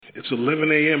It's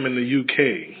 11 a.m. in the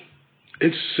UK.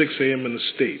 It's 6 a.m. in the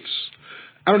States.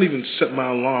 I don't even set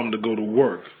my alarm to go to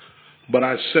work, but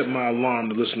I set my alarm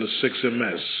to listen to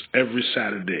 6MS every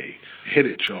Saturday. Hit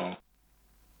it, y'all.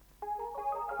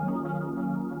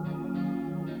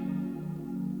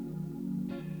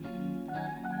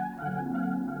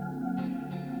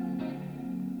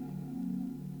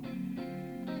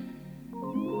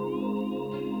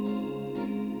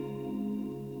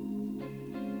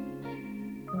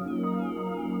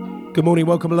 Good morning,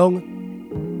 welcome along.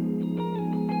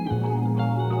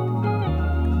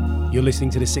 You're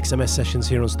listening to the 6MS sessions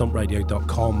here on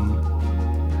stompradio.com.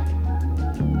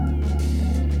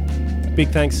 Big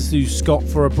thanks to Scott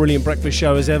for a brilliant breakfast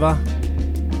show as ever.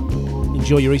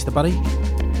 Enjoy your Easter, buddy.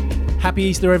 Happy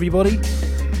Easter, everybody.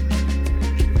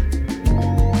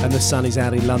 And the sun is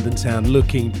out in London town,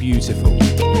 looking beautiful.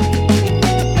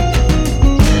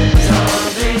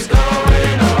 Something's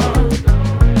going on.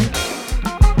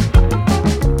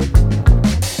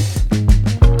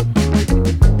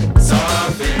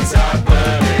 Something's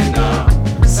happening now.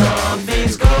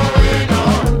 Something's going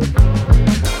on.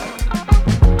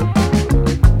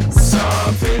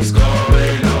 Something's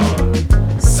going on.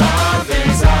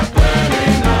 Something's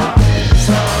happening now.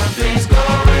 Something's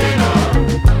going on.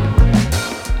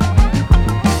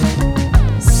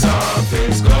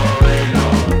 Something's going on.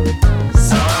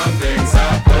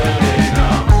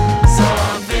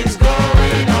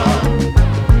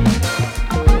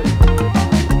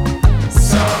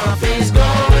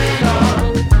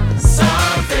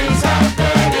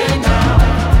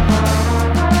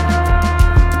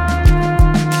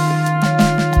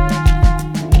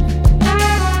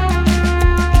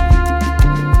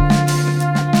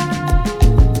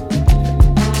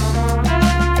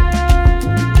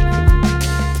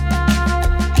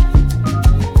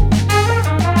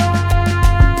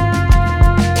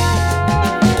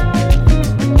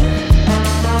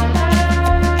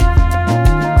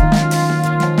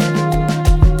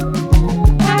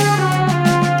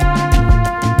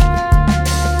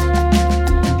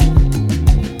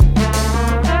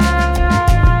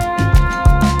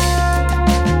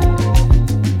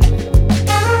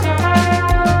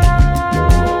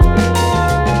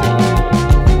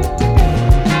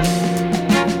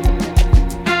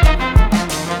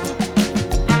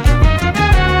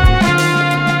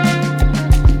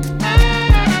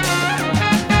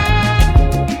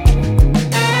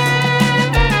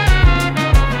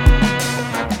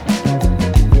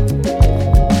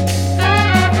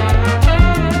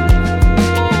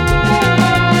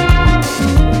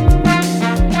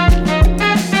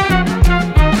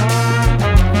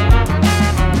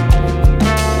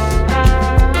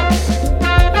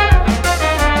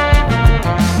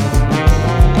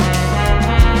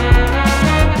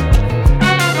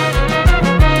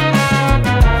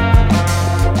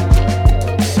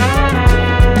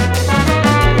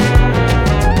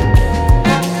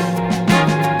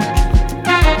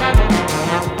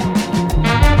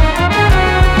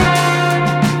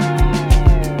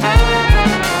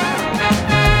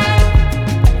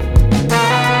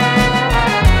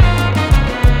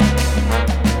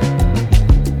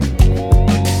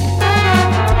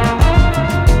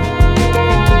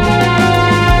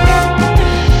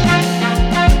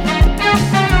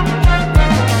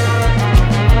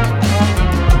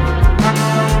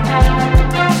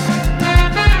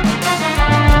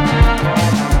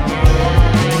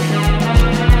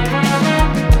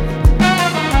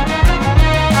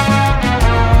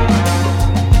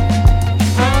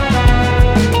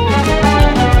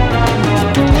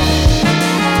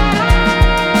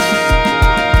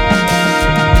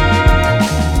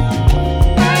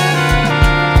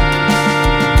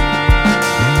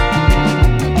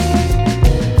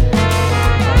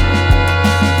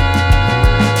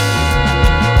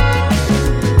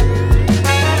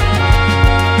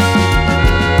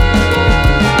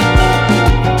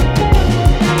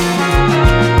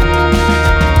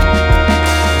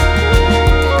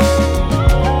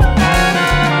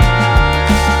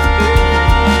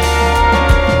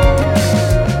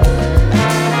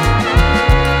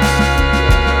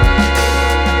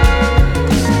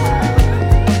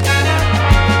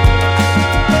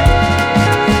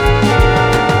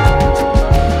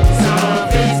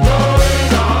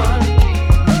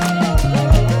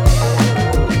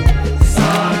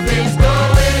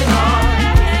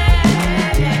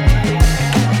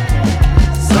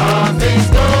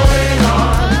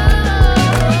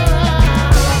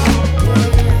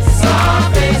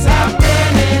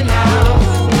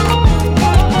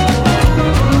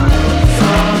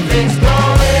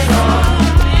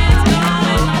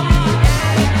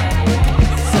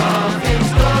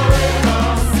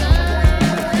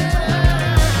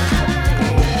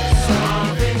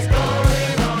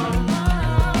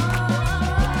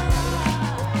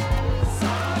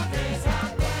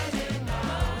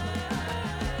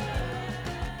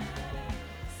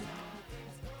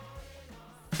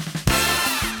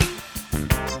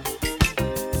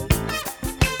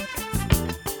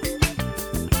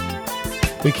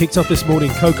 We kicked off this morning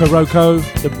Coco Roco,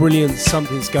 the brilliant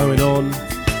Something's Going On.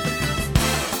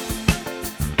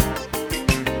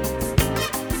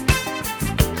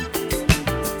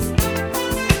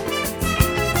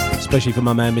 Especially for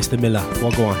my man Mr. Miller.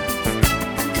 Wagwan.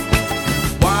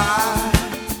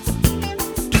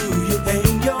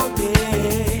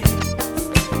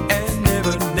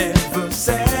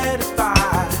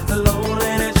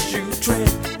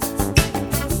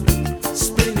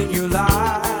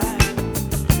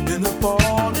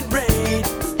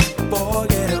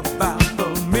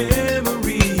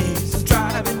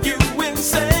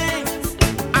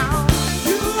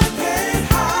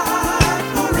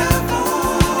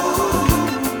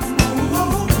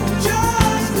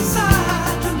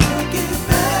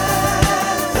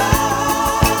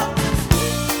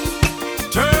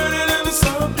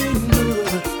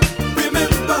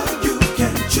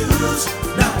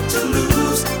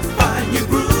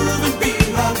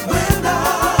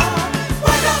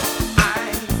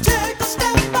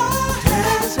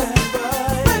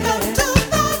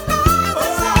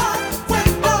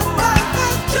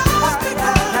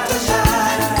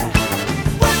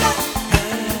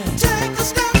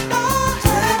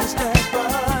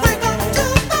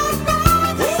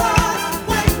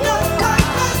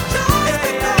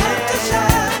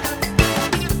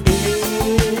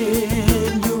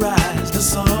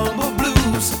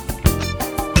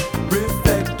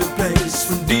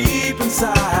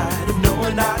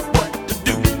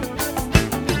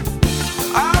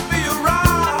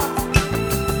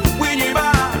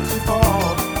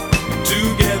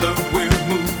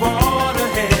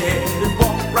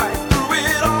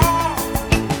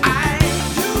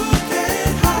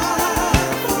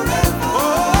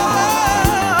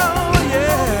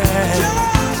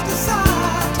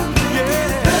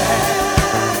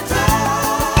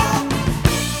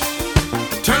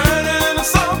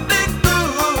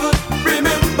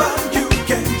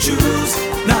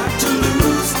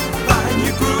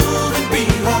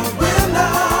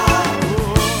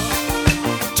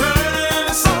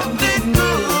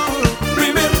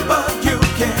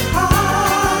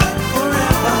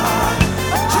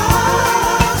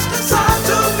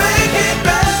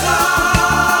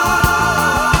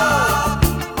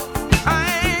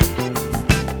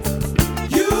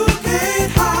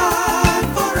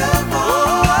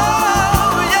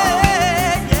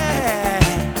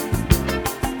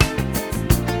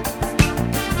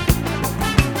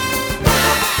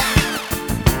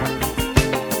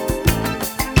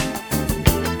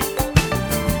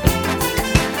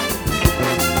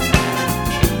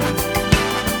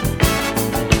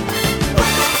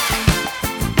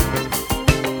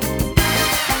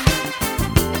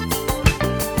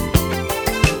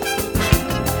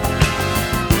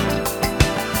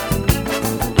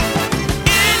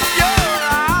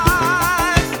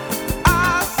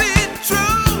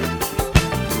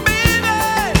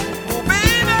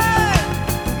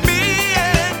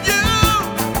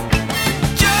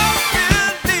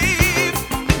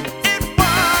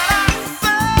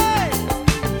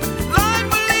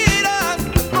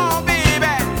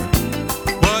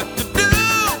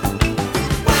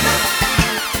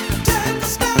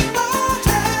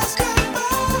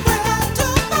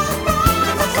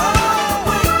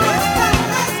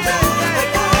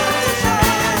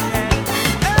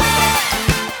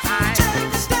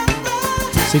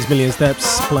 Six Million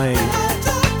Steps playing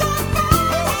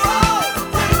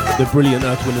the brilliant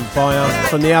Earth, Wind and Fire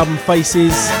from the album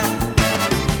Faces.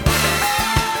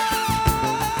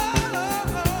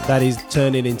 That is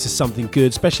turning into something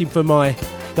good, especially for my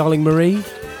darling Marie.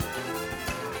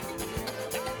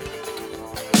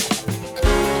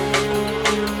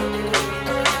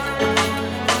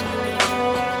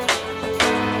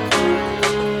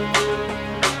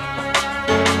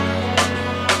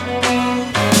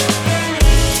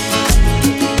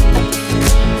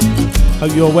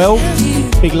 Hope you're well.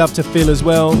 Big love to Phil as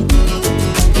well.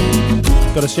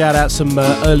 Got to shout out some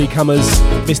early comers.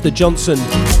 Mr. Johnson,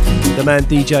 the man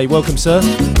DJ. Welcome, sir.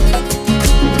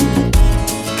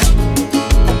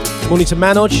 Morning to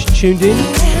Manoj, tuned in.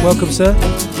 Welcome, sir.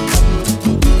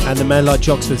 And the man like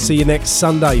Joxford. See you next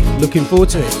Sunday. Looking forward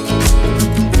to it.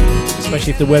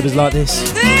 Especially if the weather's like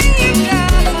this.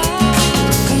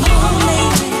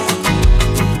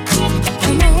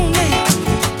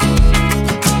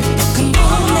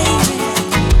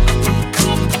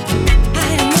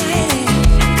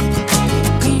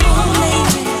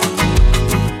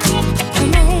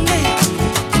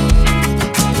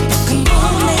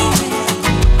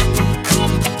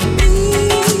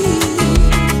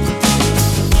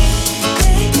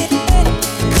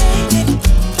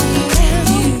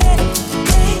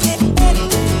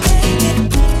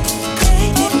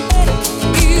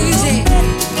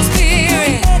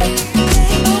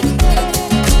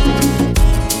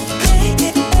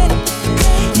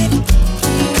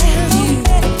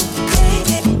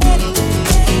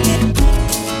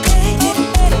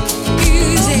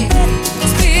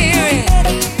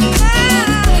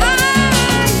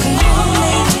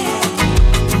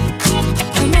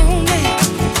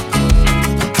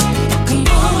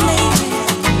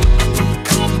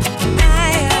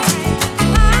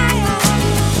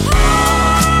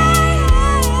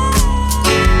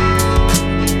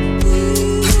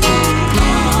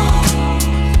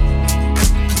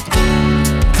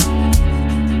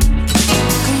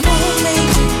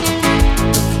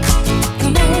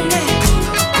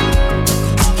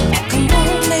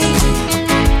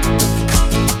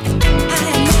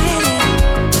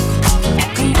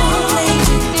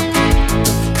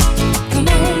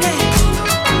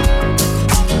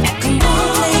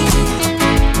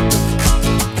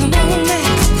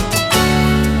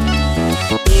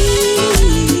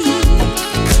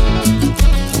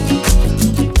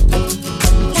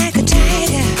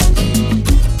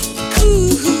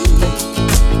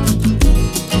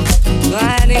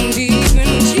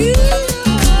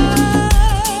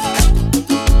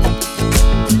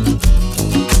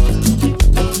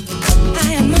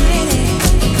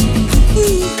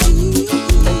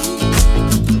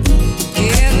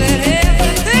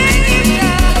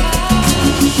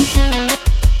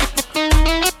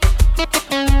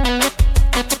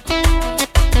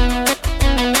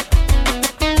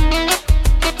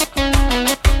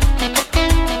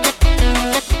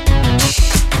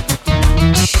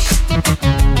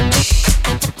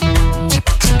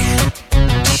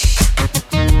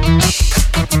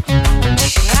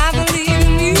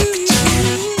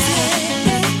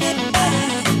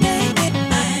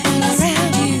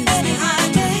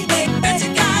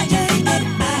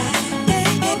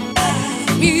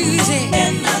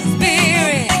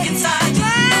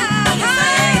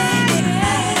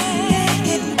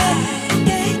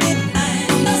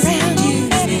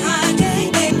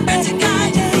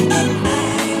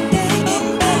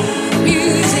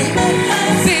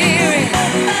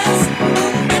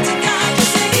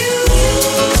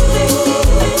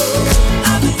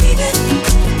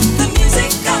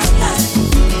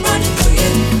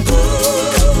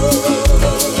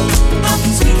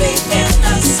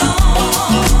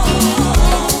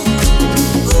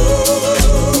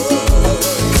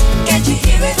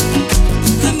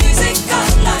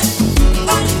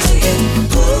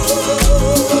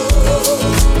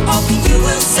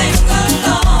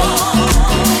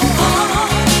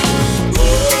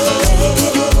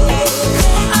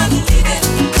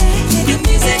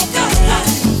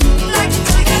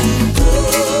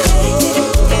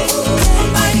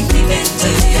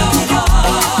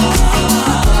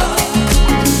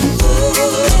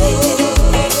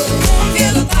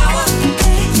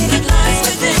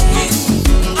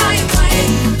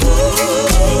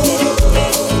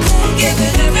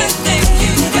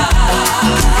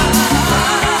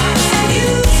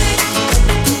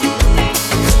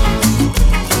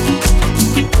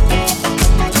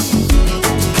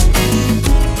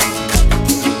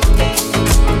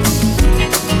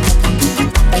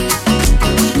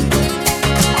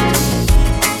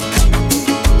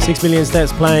 6 Million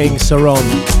Steps playing Saron.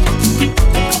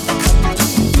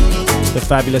 The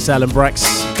fabulous Alan Brax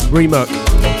remake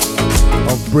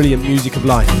of Brilliant Music of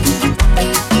Life.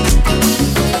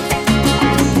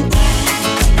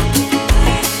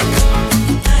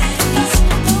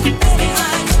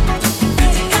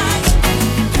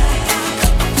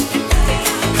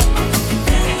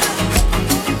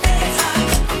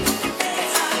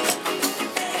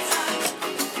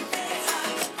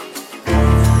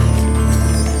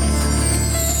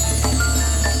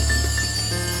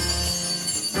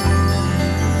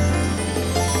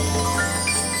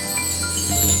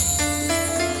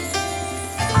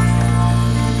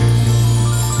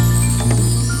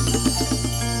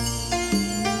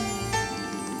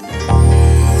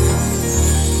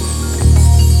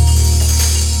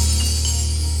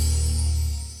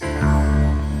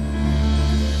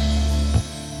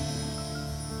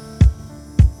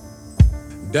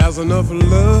 There's enough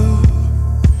love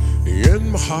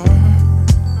in my heart,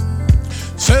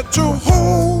 set your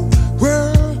whole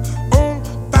world on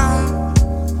fire.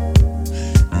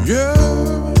 Yeah,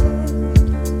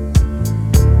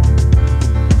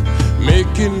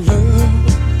 making love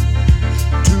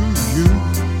to you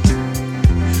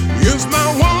is my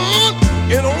one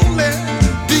and only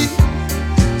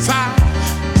desire.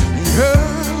 Yeah.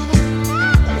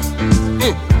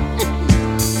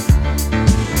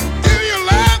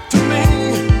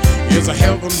 It's a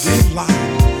heavenly light,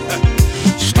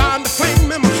 starting to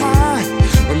flame in my heart,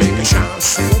 will make it shine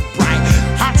so bright.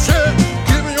 I said,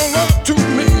 giving your love to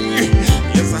me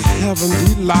is a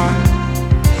heavenly light,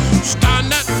 starting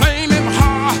that flame in my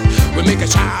heart, will make it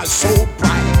shine so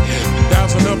bright.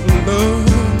 There's enough love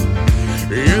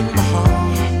in my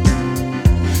heart,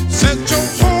 set your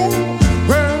whole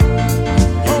world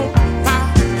on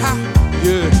fire.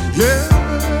 Yeah, yeah.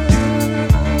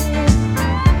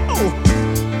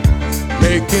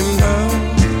 Making love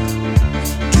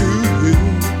to you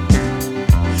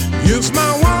is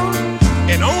my one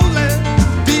and only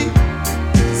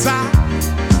desire.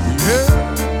 Yeah.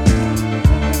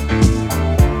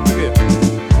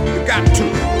 You got to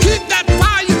keep that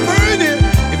fire burning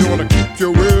if you want to keep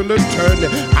your world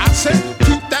turning. I said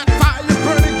keep that fire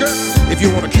burning, girl, if you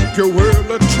want to keep your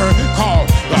world turning. Cause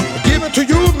I'm giving to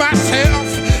you myself,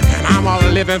 and I'm a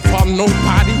living for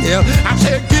nobody else. I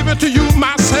said give it to you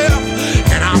myself,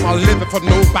 and I'm a living for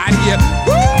nobody else.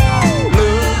 Woo!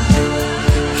 Love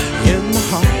in my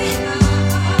heart,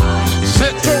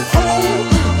 set your whole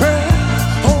world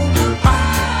on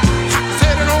fire. I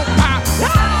set it on fire.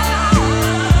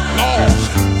 Lord,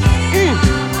 thank you.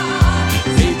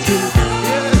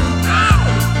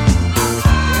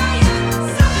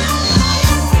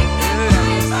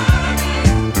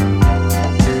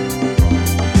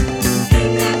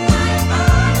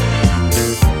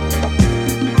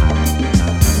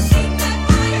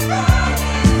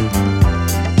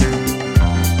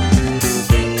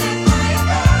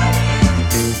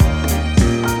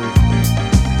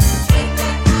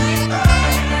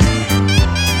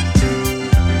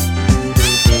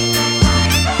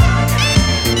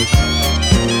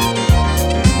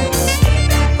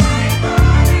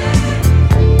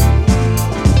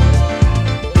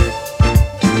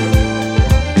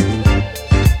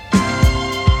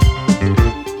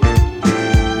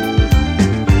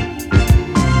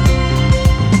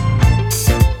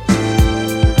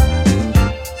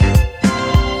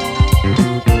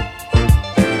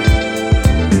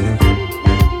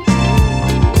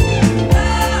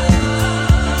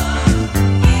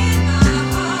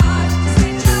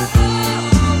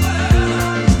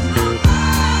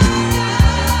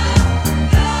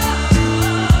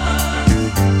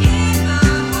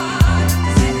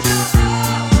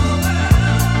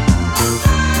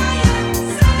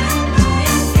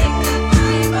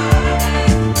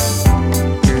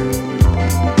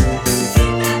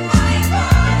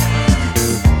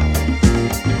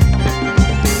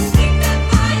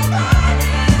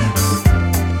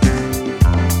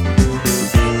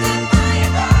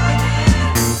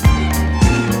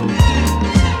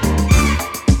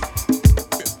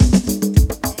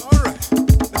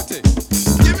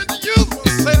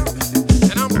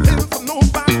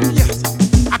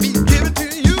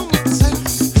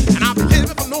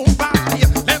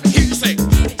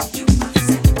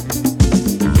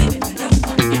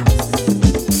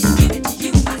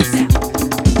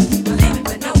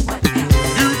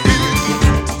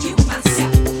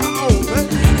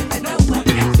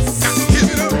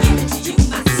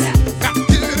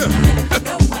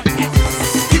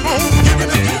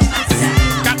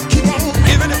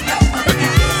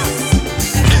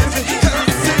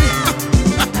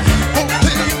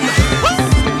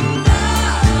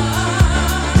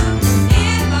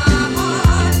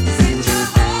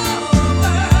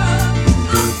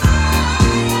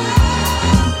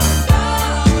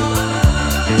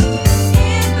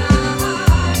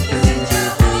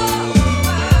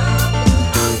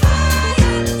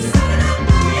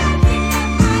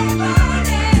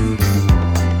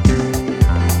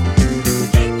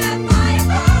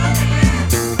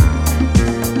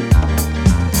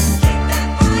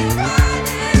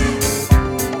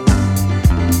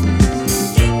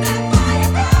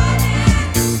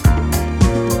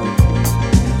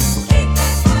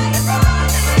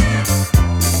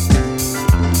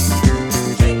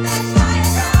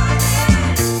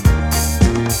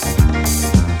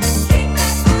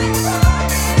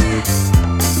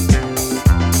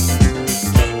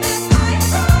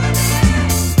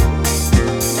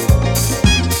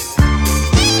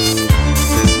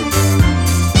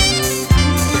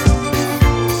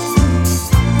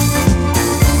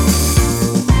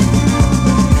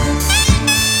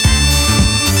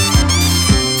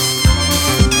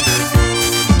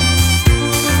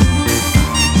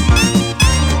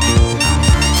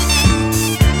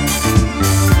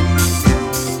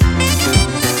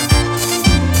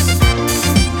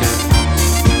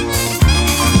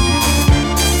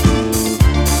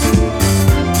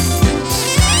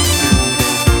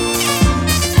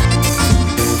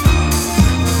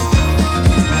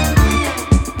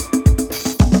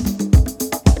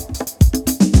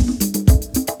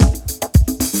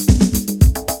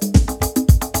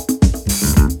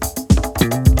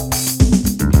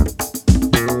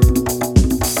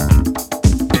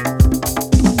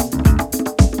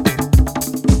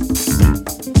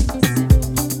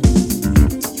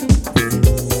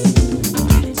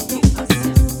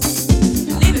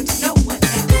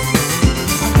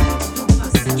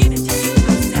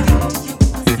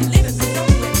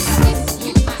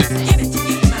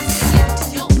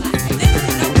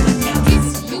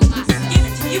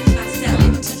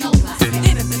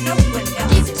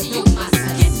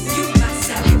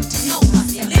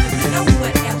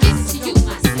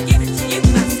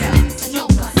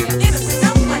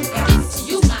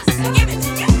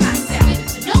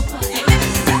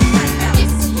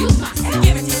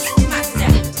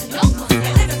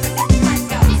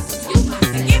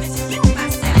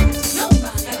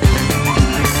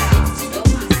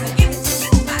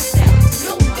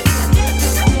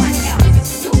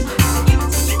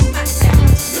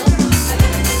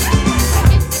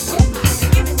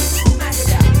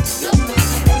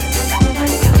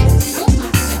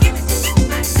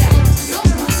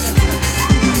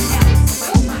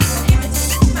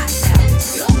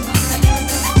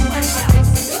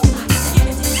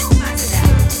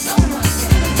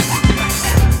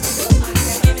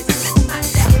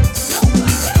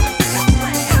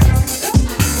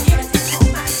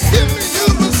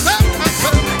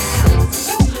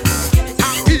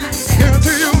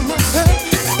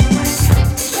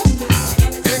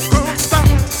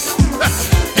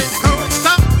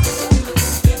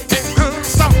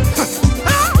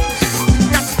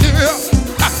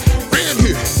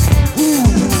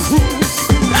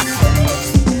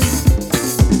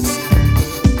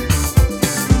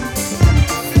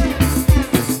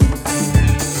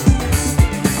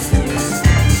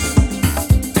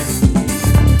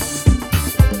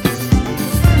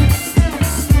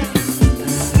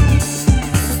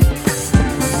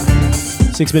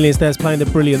 6 Million Stairs playing the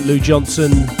brilliant Lou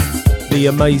Johnson, the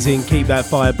amazing Keep That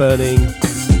Fire Burning.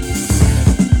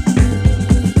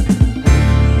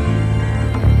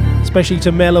 Especially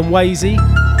to Mel and Wazy.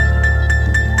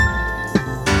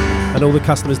 And all the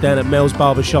customers down at Mel's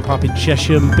Barber Shop up in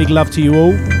Chesham. Big love to you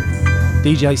all.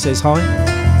 DJ says hi.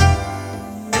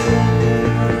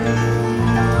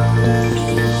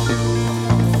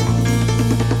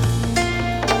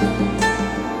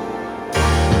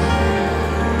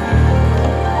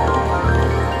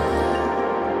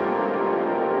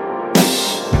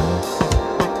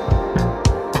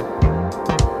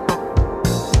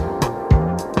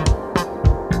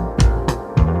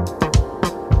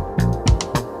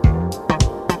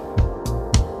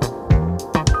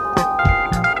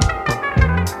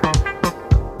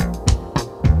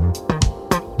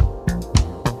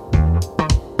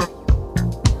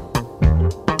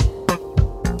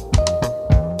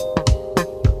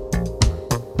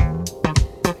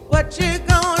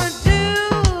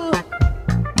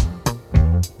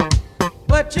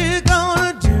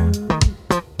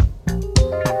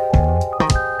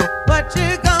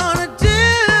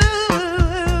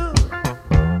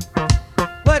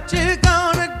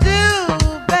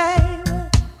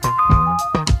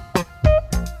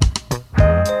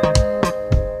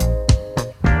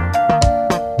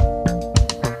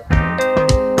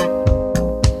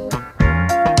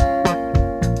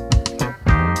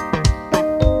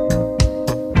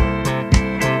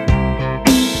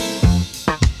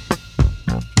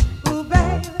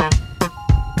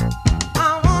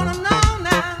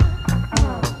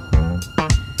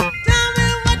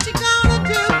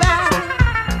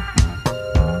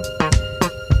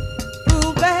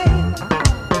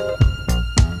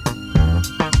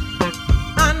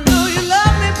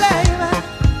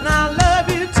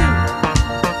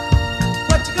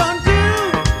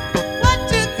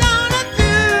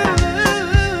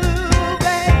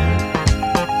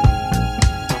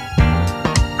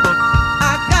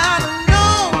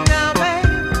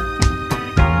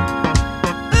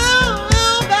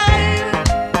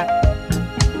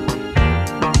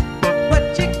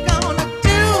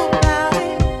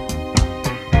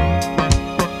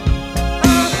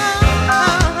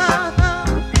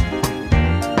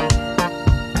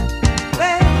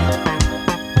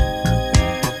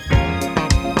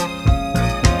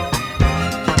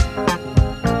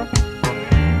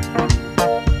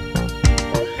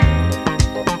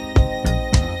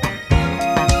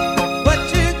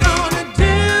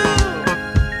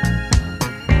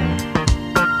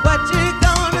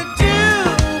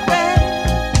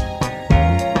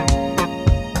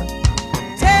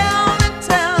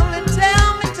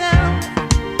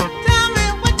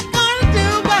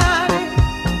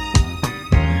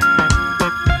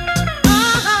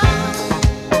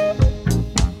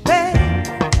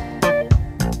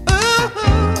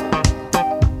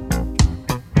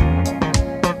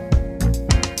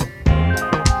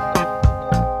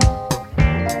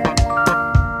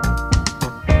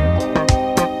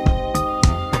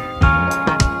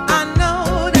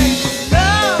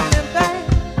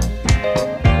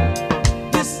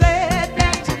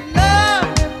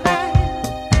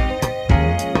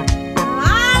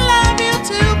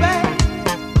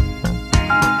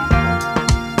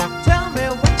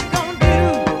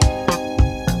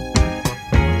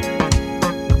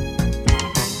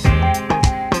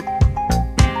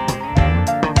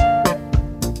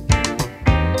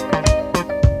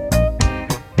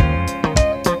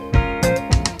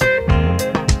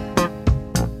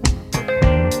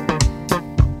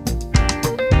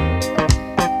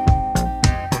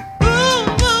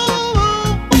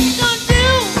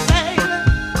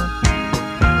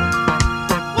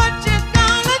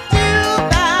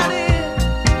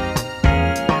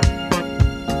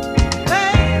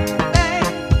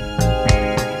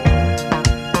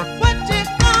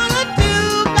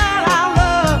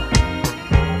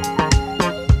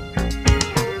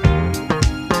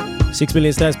 Six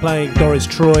Million Stairs playing Doris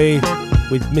Troy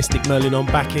with Mystic Merlin on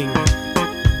backing.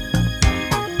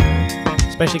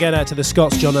 Especially going out to the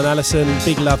Scots, John and Alison.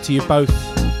 Big love to you both.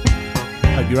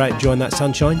 Hope you're out enjoying that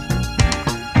sunshine.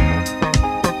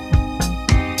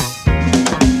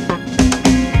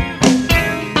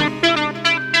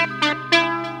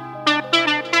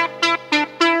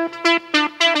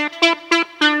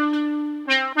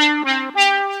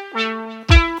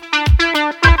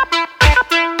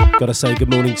 Gotta say good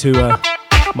morning to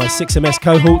my 6MS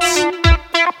cohorts,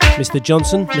 Mr.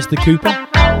 Johnson, Mr. Cooper.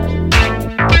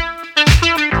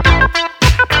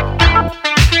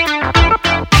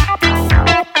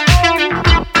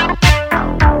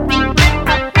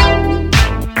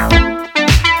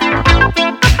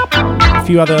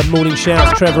 few other morning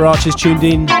shouts. Trevor Archer's tuned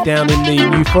in down in the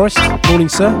New Forest. Morning,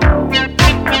 sir.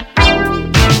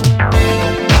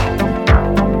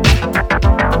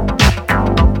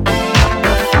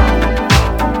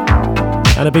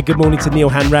 And a big good morning to Neil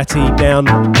Hanratty down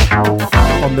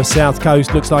on the south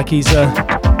coast. Looks like he's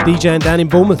DJing down in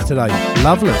Bournemouth today.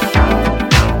 Lovely.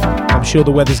 I'm sure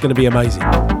the weather's going to be amazing.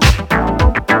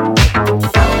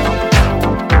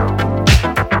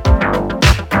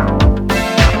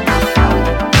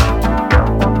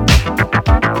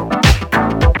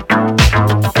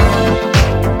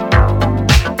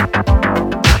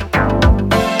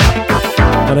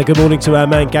 And a good morning to our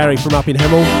man Gary from up in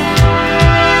Hemel.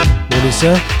 Morning,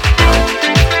 sir.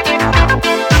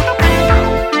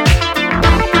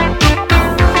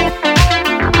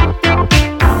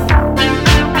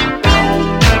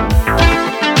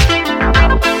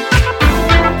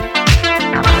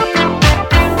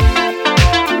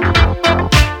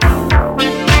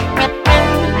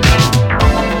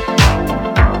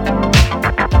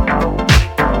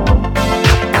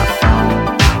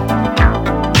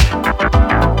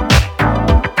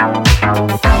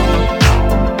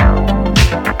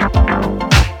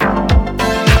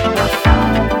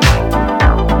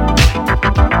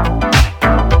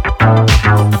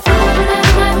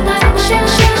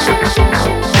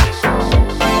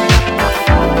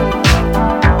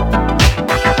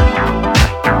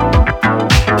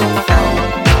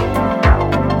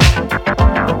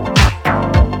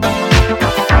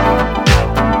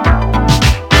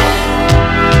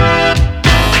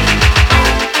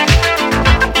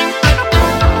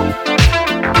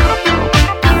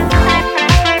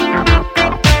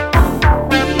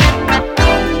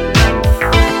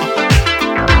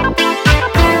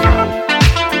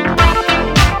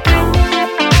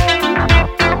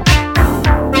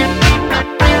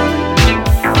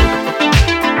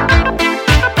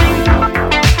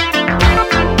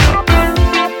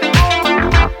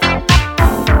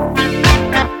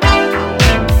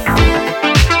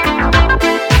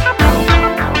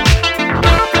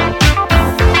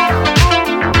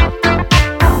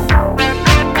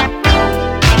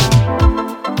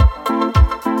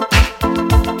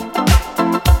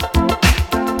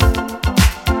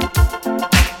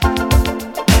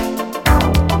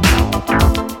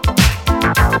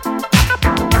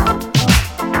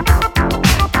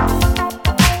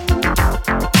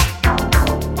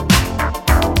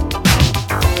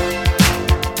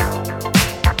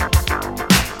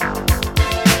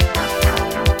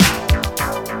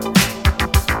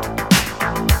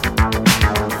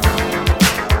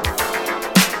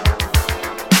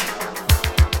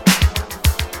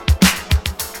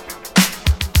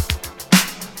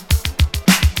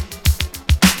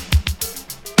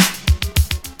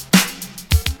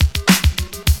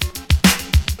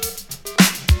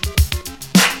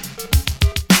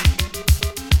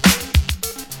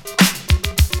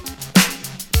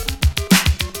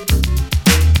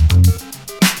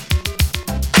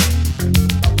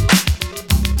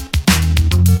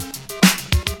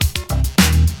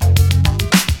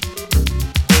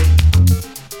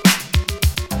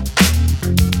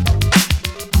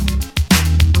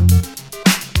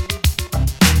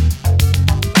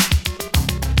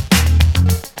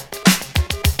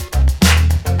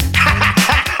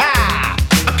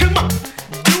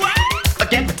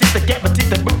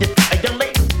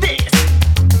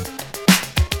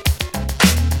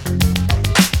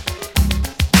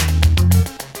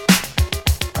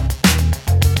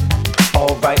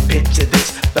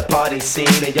 Scene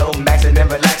and yo maxing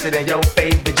and relaxing in your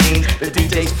favorite jeans. The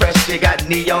DJ's fresh, you got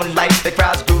neon lights, the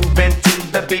crowd's grooving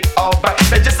to the beat. Alright,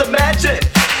 now just imagine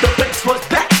the place was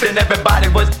packed and everybody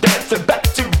was dancing back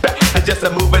to back. And just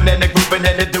a moving and a grooving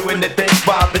and a doing the thing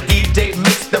while the DJ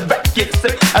mixed the record.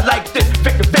 I like this.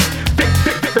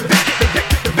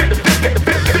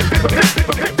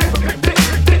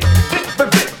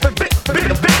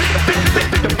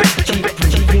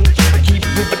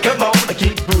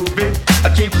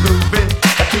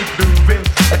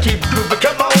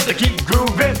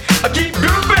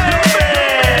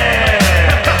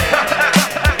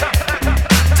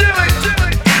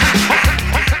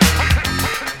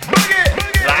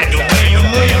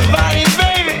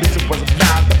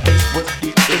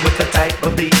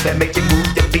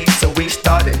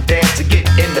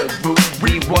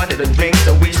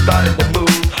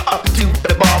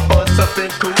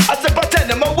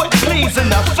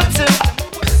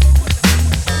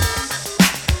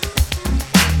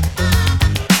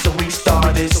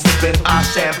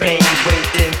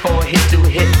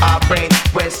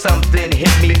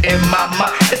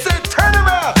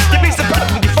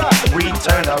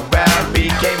 Turn around,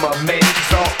 became a main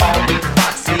song, always fine.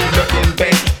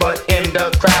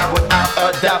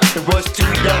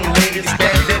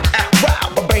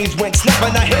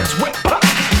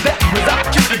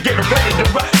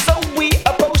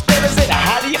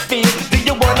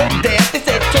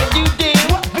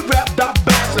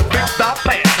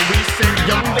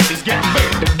 ladies, get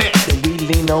ready to dance. And we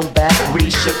leaned on back, we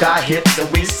shook our hips, and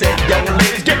we said, young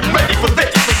ladies, get ready for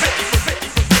this.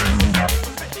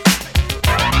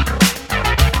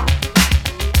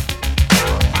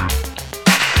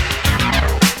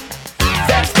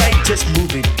 Just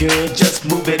move it good, just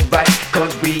move it right,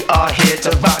 cause we are here to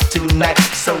rock tonight.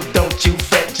 So don't you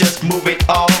fret, just move it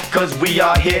all, cause we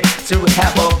are here to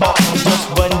have a ball. Just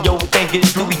run your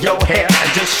fingers through your hair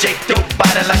and just shake your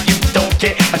body like you don't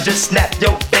care. And just snap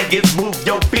your fingers, move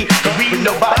your feet, cause we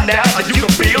know by now that you can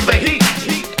feel the heat.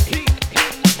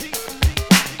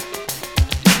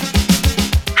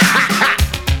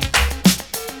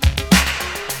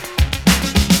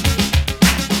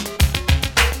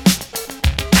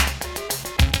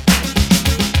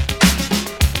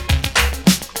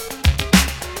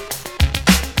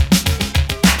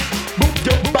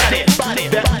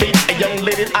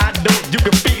 I know you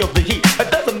can feel the heat.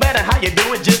 It doesn't matter how you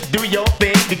do it, just do your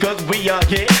thing, because we are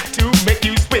here to make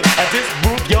you spin. Just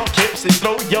move your hips and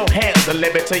slow your hands, and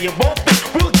let me tell you one thing,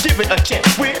 we'll give it a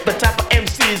chance. We're the type of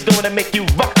MCs gonna make you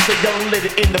rock. So young lady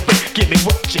in the front, give me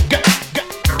what you got.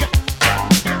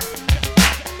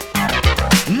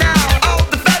 Now all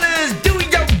the fellas, do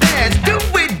your dance, do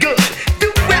it good, do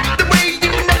it the way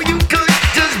you know you could.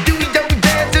 Just do your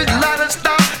dance, just lot of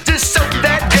stuff, just show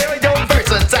that girl you're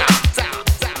versatile.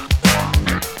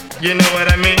 You know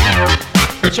what I mean?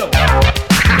 Show.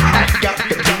 Got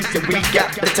the juice and we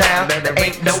got the town. There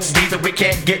ain't no reason we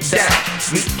can't get down.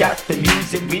 We got the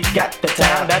music, we got the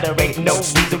town. Now there ain't no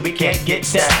reason we can't get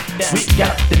down. We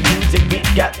got the music, we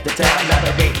got the town. Now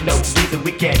there ain't no reason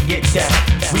we can't get down.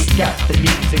 We got the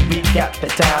music, we got the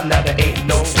town. Now there ain't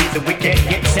no reason we can't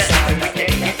get down. We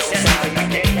can't get down. We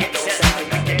can't get down.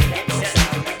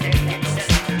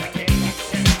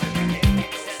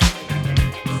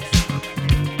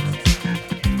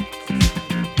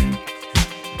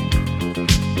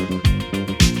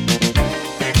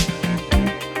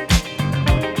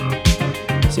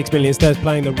 6 Million Stairs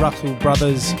playing the Russell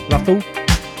Brothers.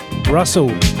 Russell.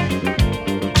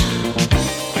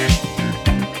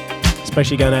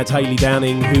 Especially going out to Hayley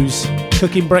Downing, who's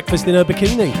cooking breakfast in her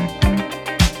bikini.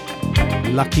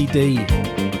 Lucky D.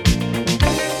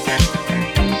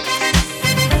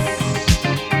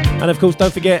 And of course,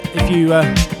 don't forget, if you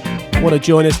want to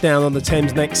join us down on the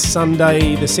Thames next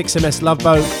Sunday, the 6MS Love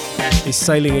Boat is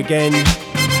sailing again.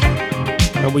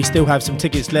 And we still have some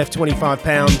tickets left,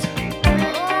 £25.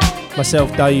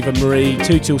 Myself, Dave and Marie,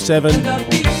 2 till 7.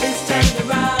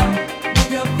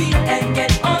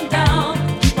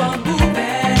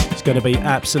 It's going to be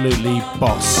absolutely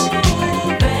boss.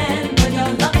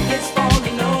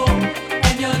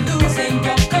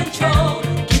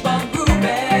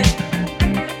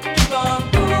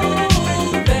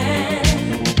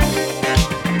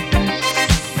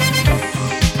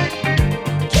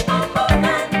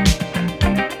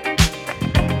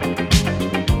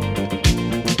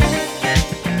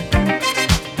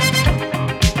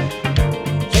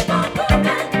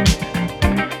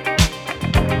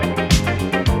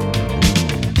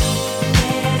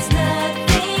 There's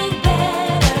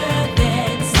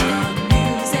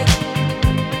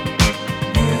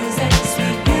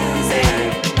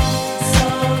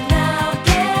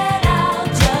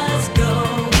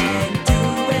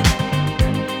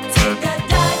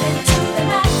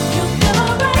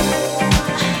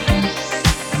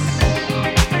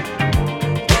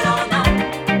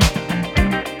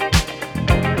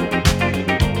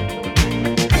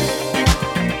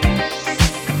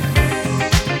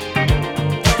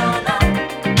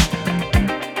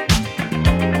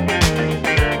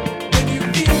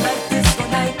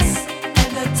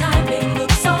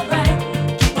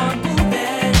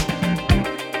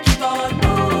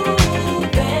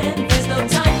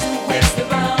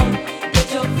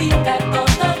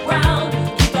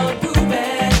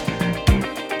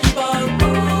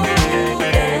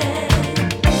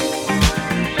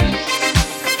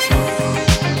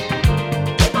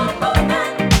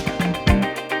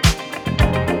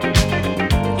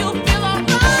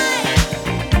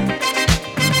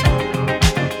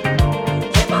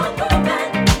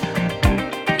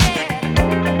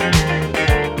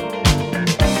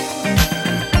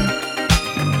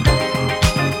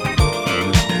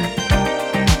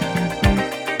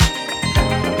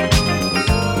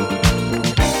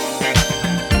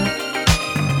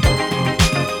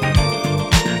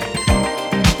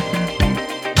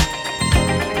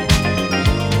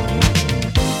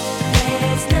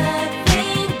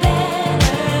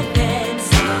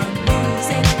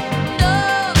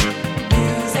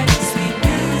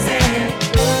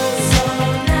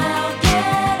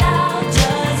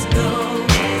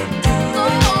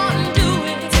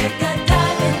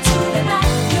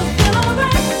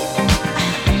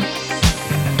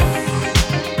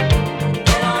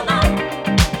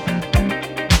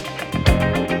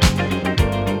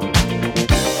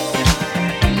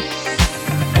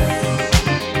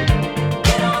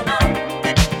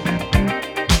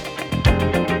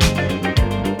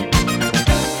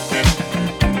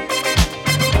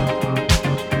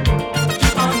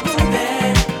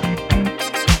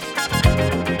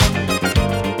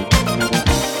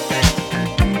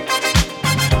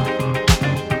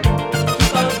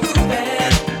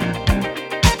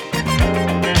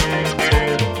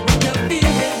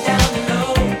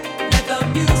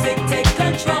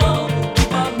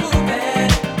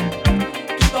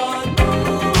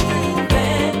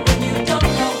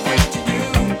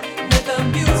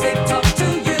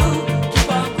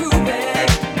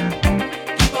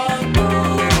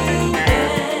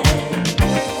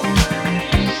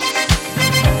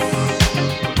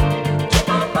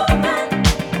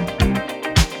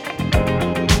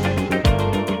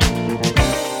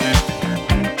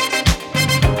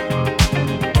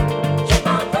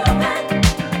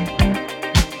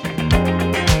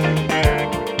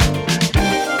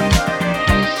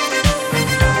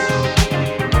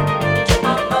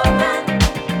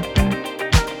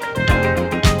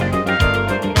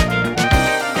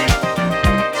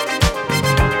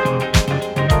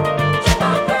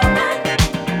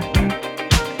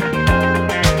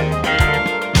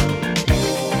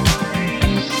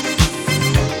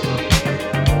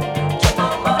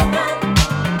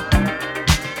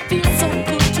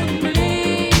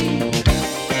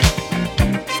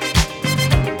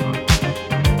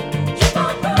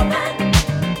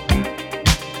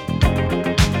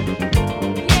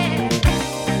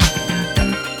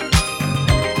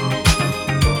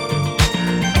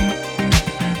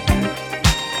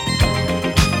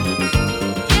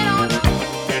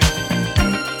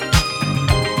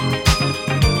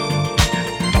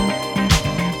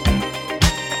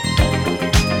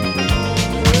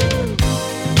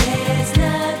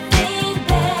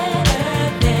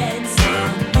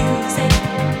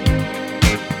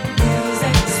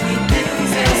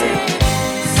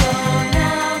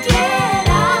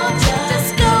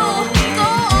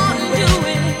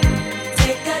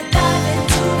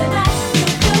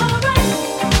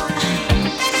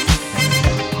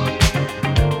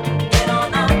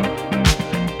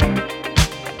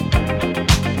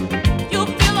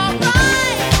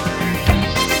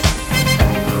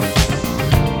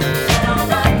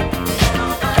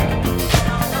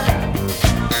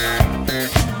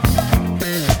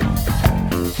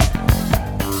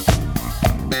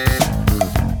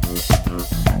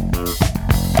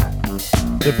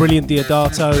the brilliant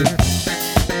Diodato.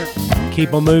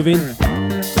 Keep on moving.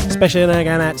 Especially going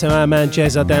out to our man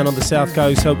Jezza down on the south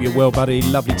coast. Hope you're well, buddy.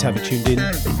 Lovely to have you tuned in.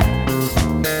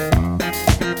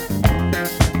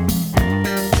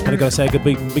 And I've got to say a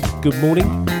good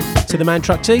morning to the man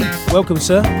Truck T. Welcome,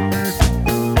 sir.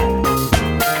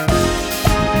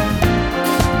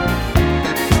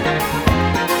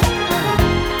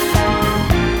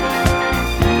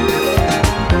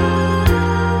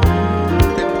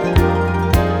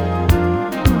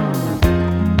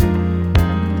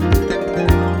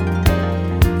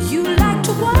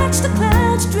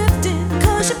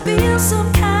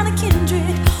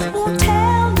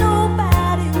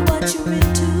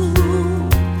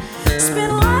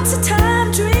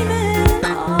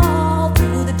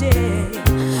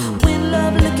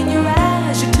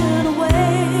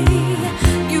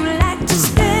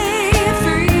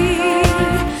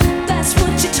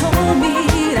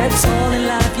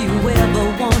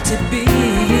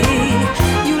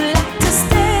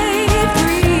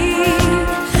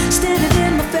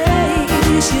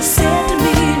 You said to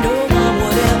me, no one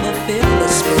would ever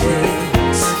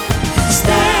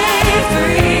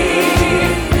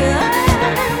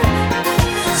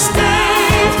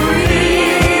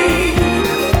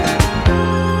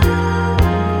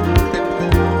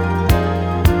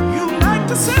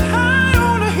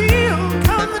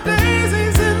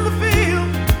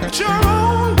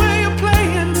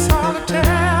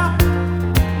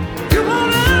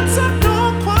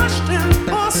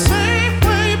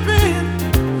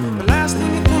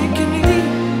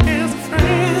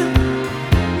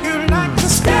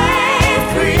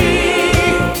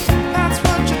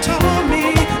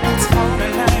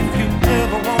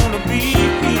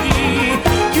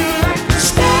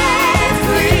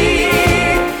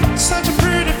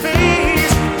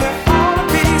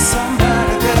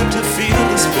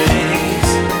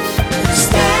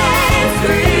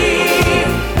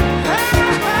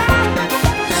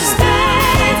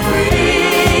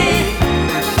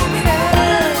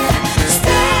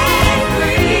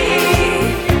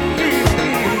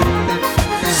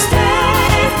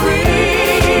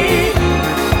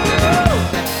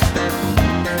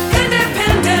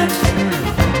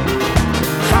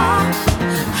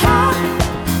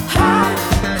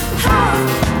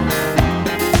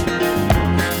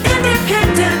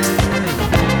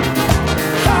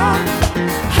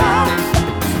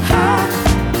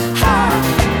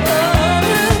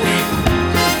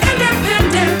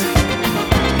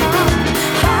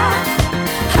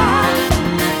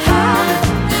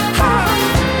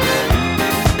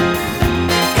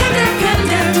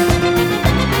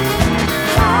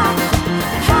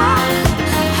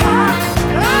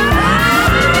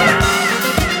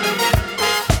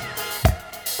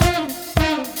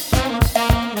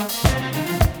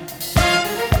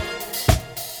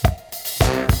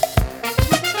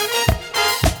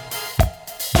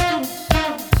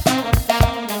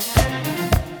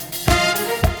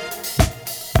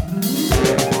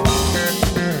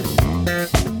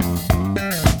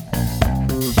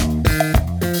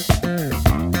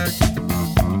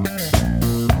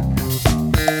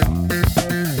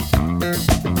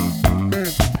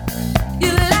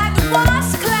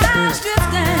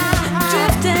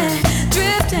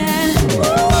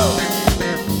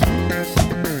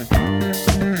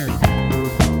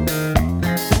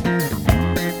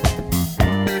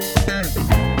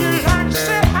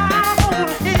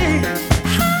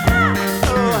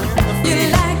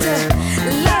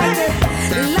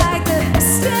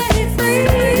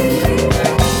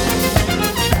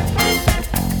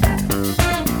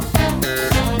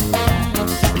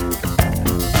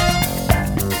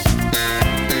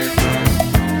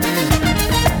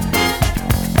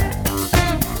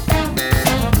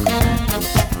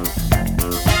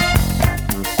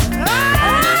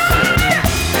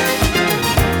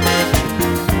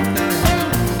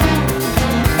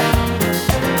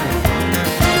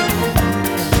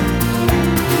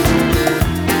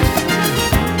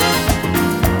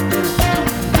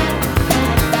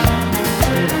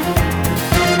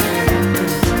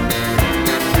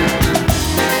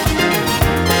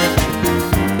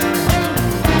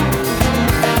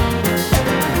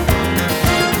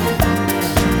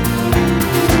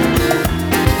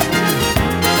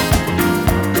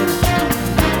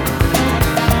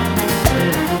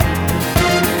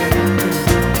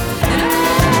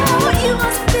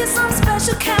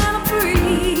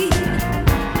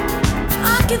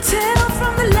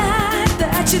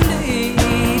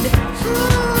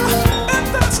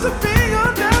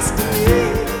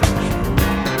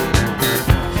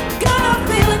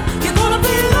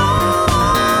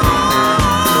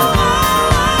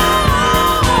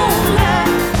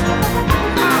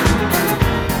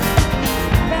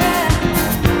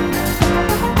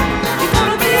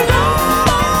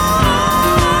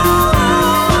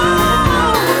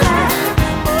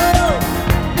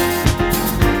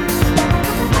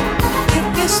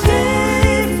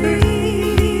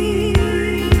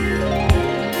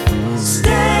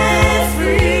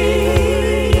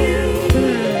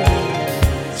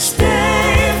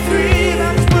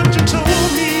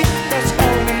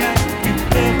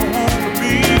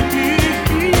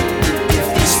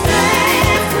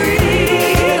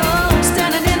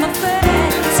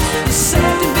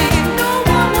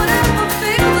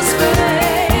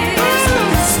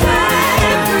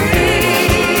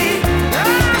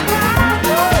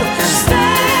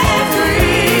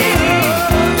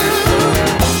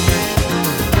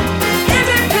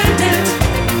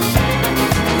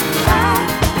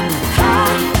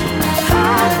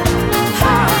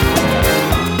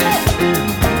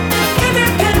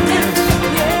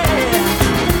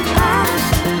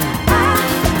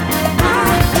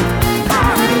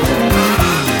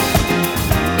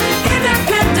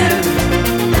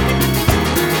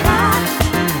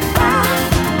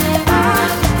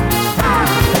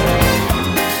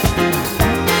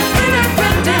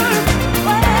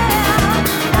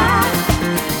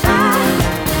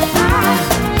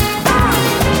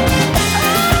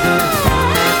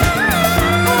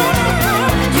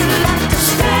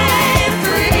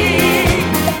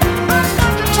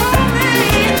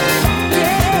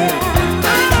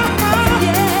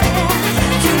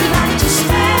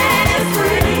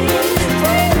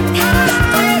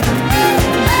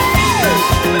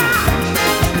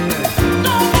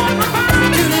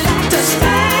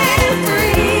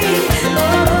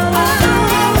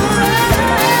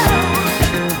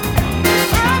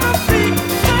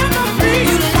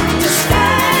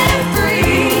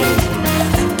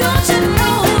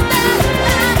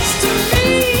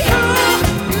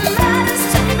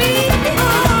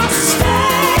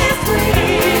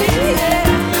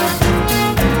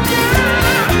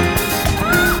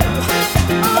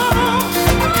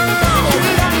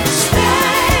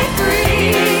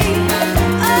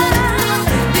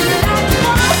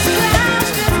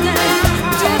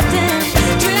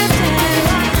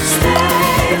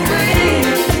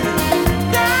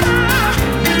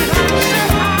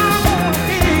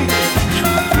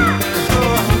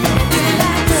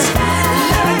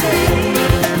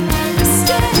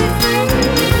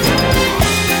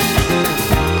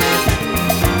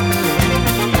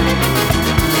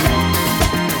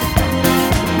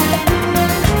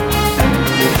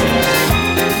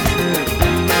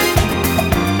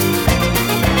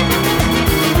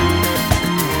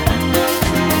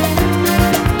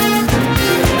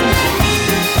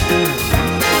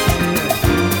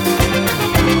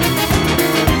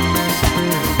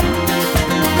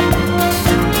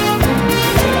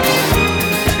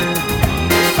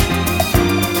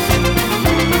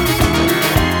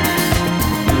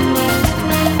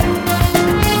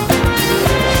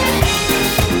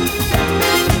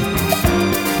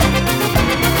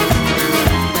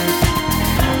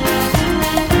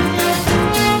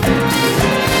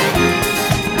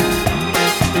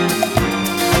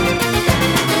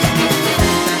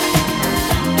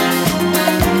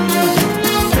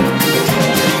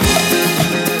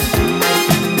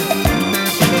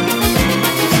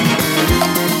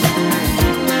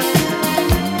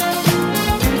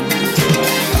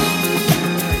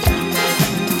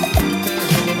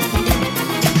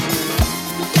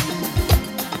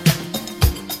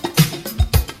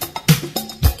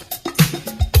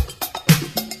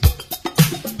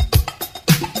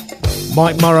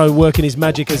Mike Morrow working his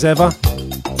magic as ever.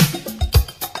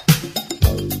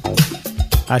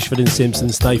 Ashford and Simpson,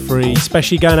 stay free.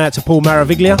 Especially going out to Paul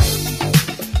Maraviglia,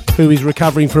 who is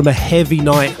recovering from a heavy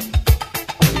night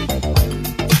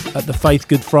at the Faith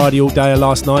Good Friday all day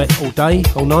last night.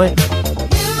 All night.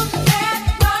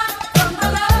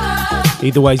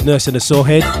 Either way, he's nursing a sore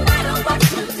head.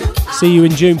 See you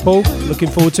in June, Paul. Looking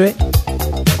forward to it.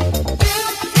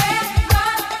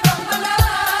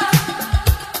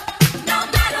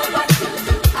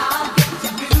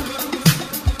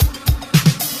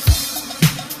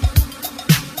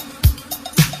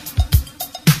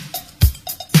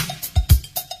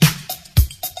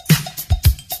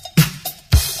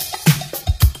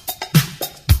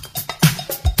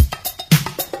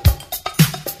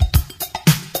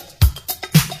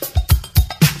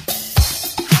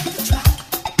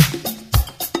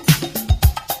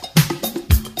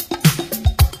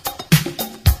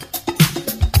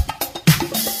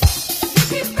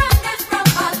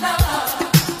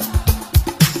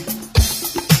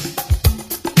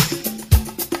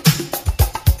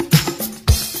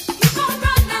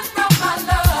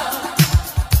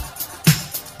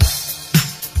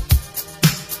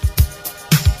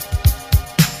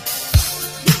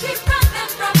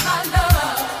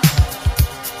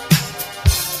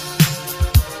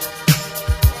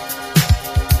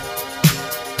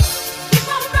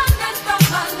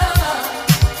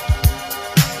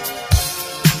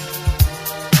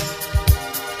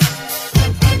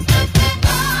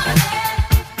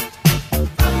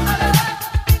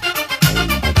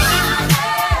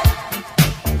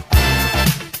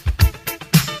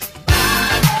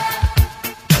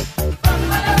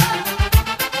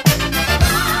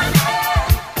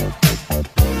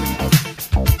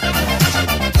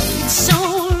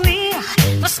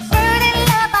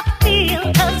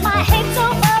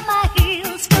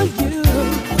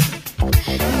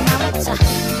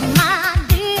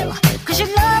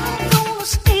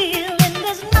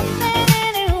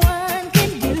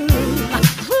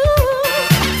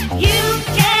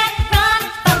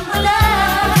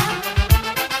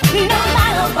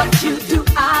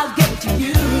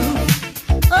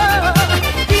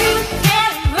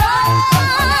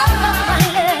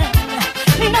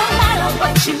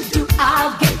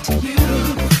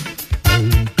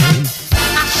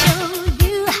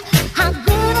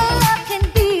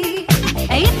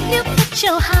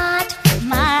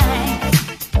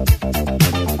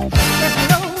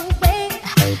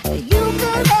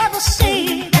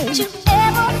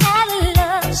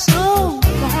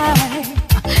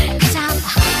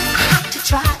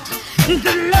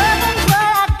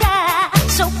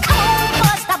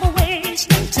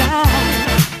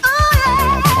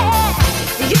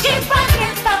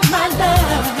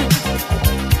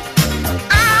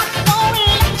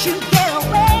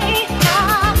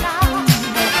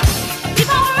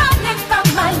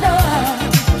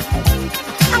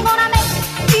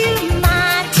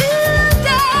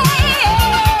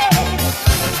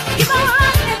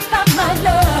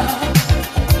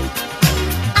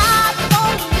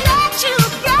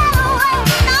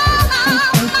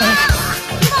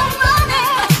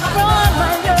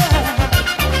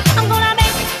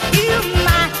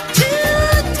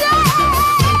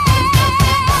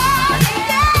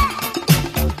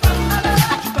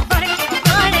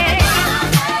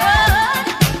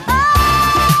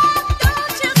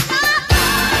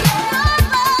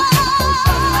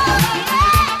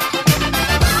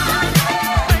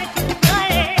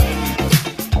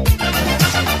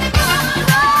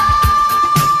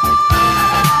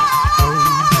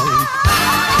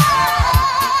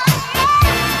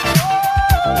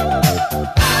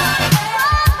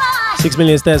 Six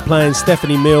Million Stairs playing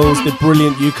Stephanie Mills, the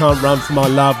brilliant You Can't Run From My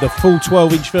Love, the full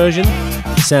 12-inch version,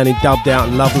 sounding dubbed out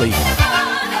and lovely.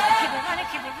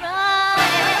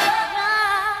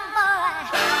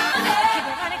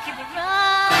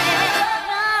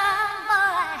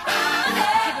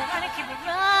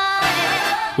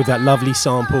 With that lovely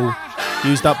sample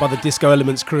used up by the Disco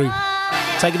Elements crew.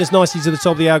 Taking us nicely to the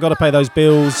top of the hour, gotta pay those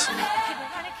bills.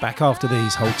 Back after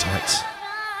these, hold tight.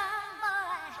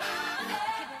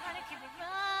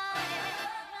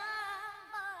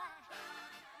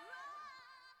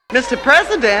 Mr.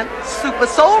 President, Super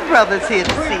Soul Brothers here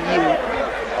to see you.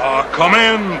 Come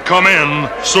in,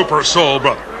 Super Soul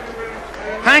Brother.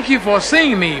 Thank you for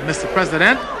seeing me, Mr.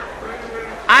 President.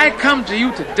 I come to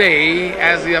you today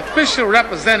as the official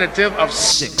representative of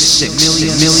 6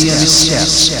 million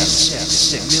steps.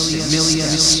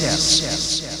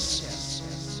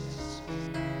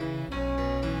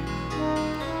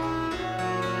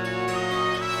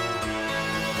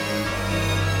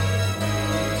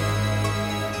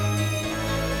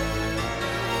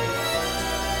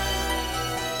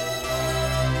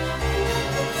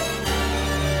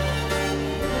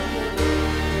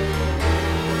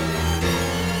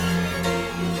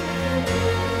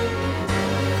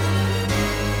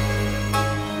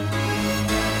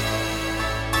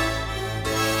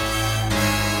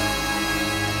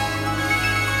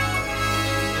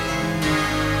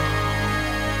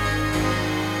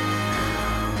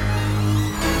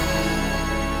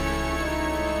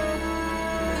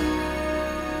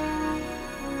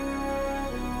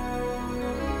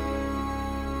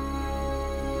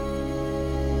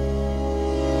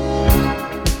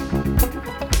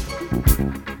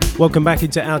 Welcome back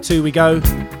into Hour 2 we go,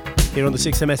 here on the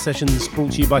 6MS Sessions,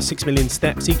 brought to you by 6 Million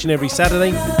Steps each and every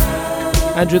Saturday.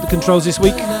 Andrew at the controls this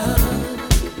week.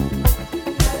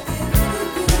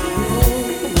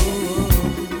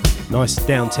 Nice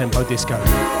down-tempo disco.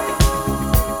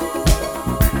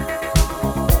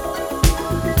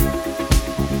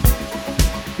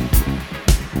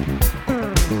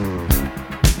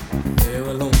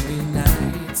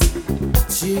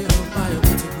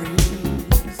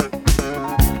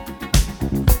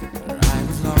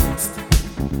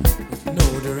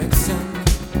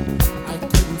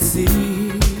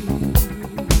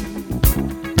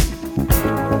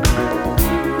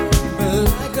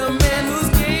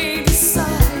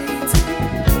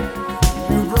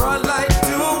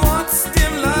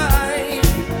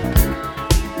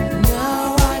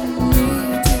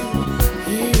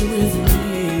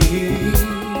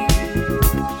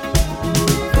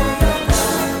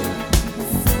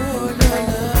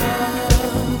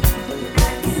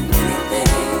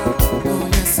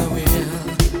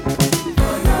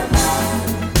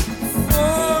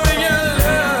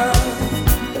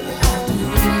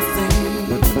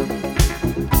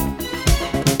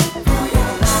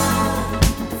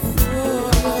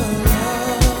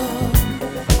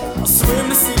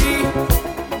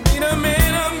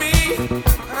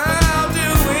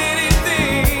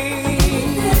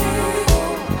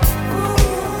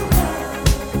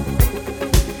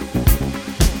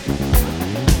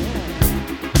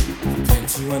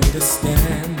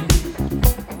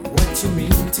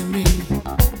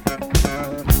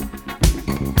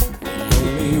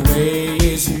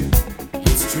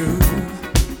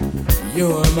 For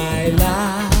your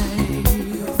love.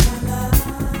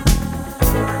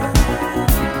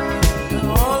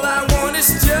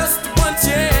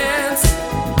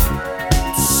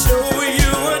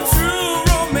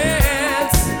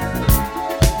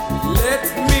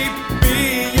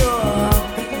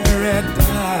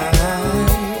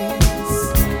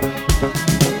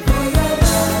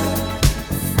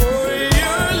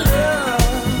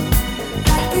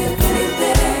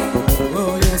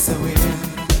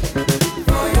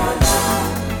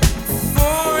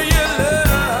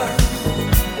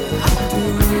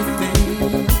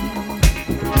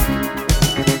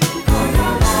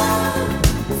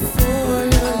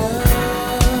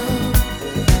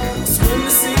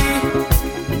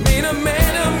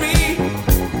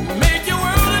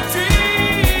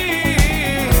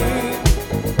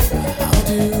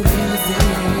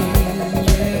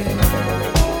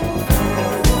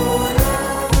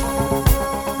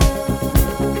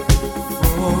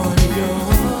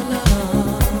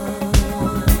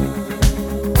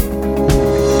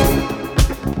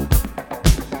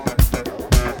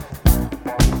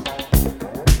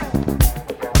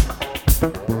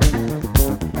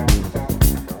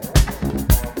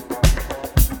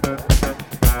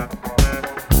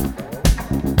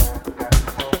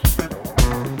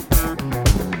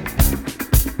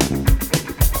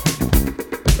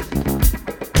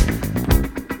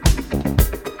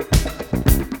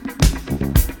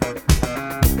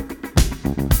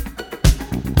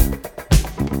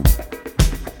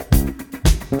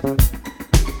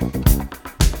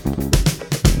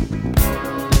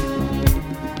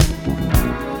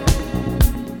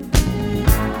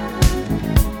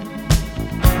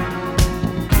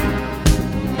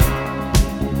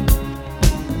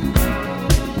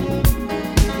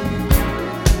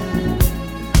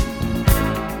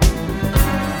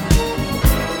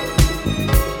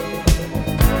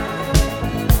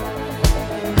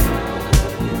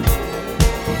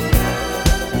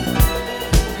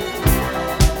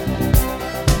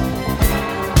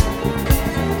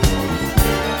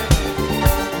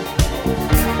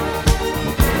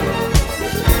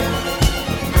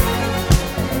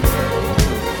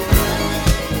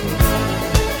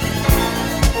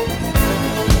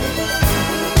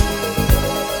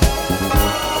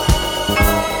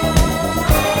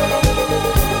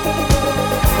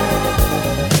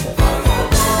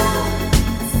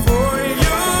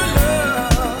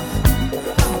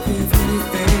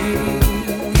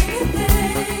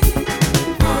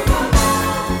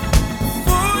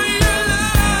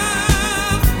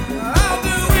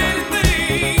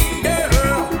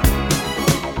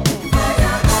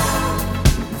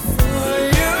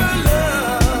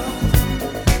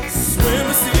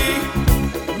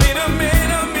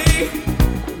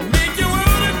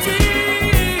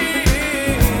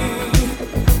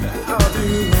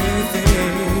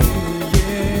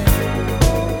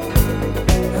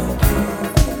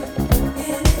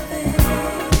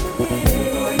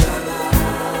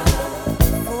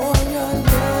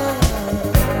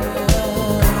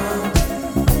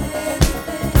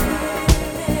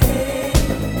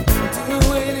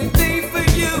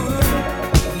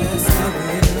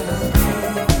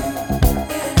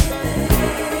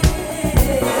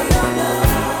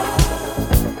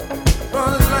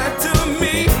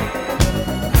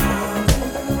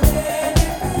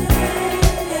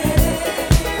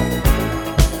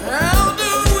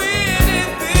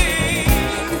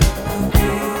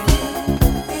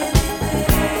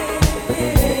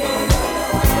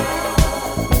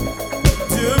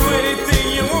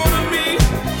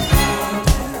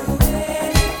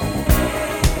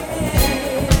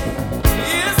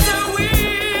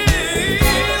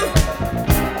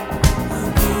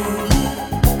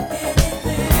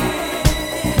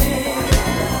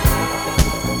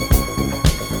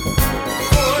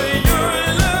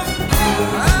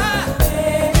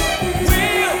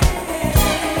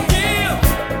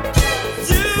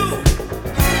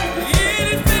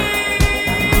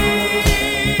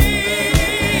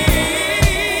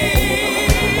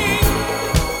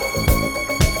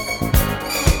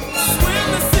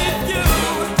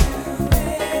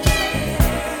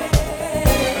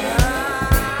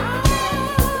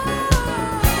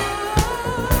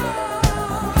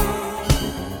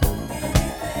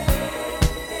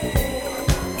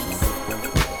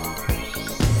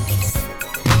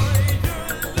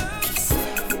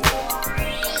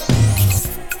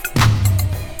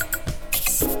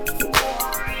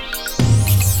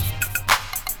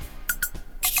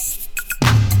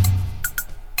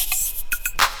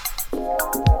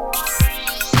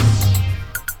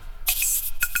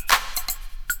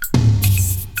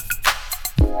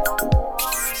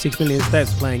 6 Million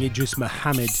Steps playing Idris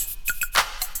Muhammad.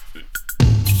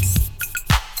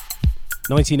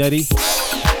 1980.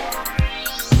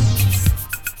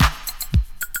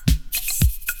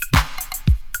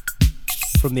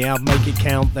 From the album Make It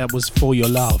Count, that was For Your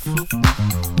Love.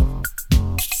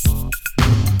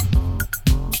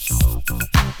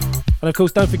 And of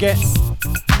course, don't forget,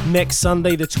 next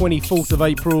Sunday, the 24th of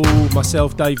April,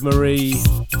 myself, Dave Marie,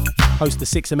 host the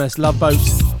 6MS Love Boat,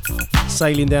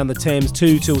 sailing down the Thames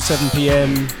 2 till 7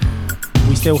 p.m.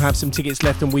 We still have some tickets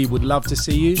left and we would love to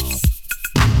see you.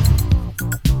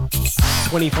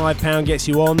 £25 gets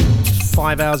you on,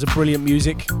 5 hours of brilliant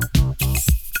music,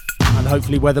 and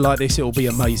hopefully weather like this, it will be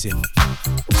amazing.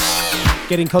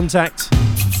 Get in contact,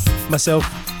 myself,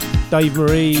 Dave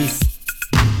Marie,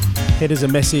 hit us a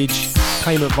message,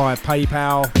 payment via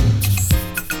PayPal,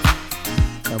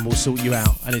 and we'll sort you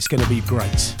out, and it's going to be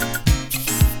great.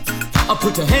 I'll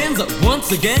put your hands up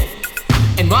once again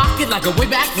and rock it like a way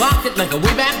back, rock it like a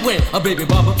way back when, baby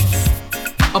bubba.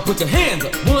 I'll put your hands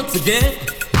up once again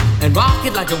and rock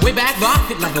it like a way back, rock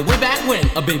it like a way back when,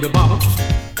 baby bubba.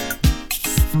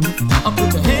 I'll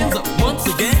put your hands up once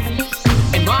again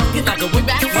and rock it like a way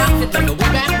back, rock it like a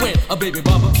way back when, baby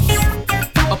bubba.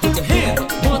 I'll put your hands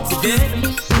up once again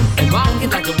and rock it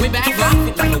like a way back, rock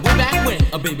it like a way back when,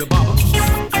 baby bubba.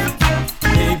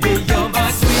 Baby, you're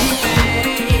my sweet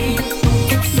thing,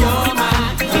 you're my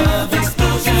love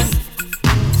explosion,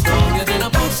 stronger than a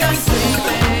potion, sweet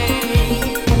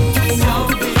thing.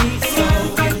 Don't be so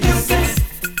innocent,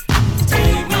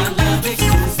 take my love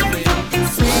exclusively,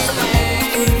 sweet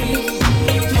thing.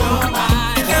 You're my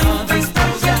love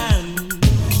explosion,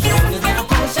 stronger than a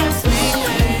potion, sweet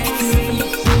thing.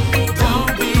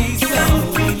 Don't be so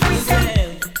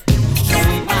innocent,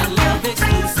 take my love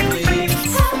exclusively.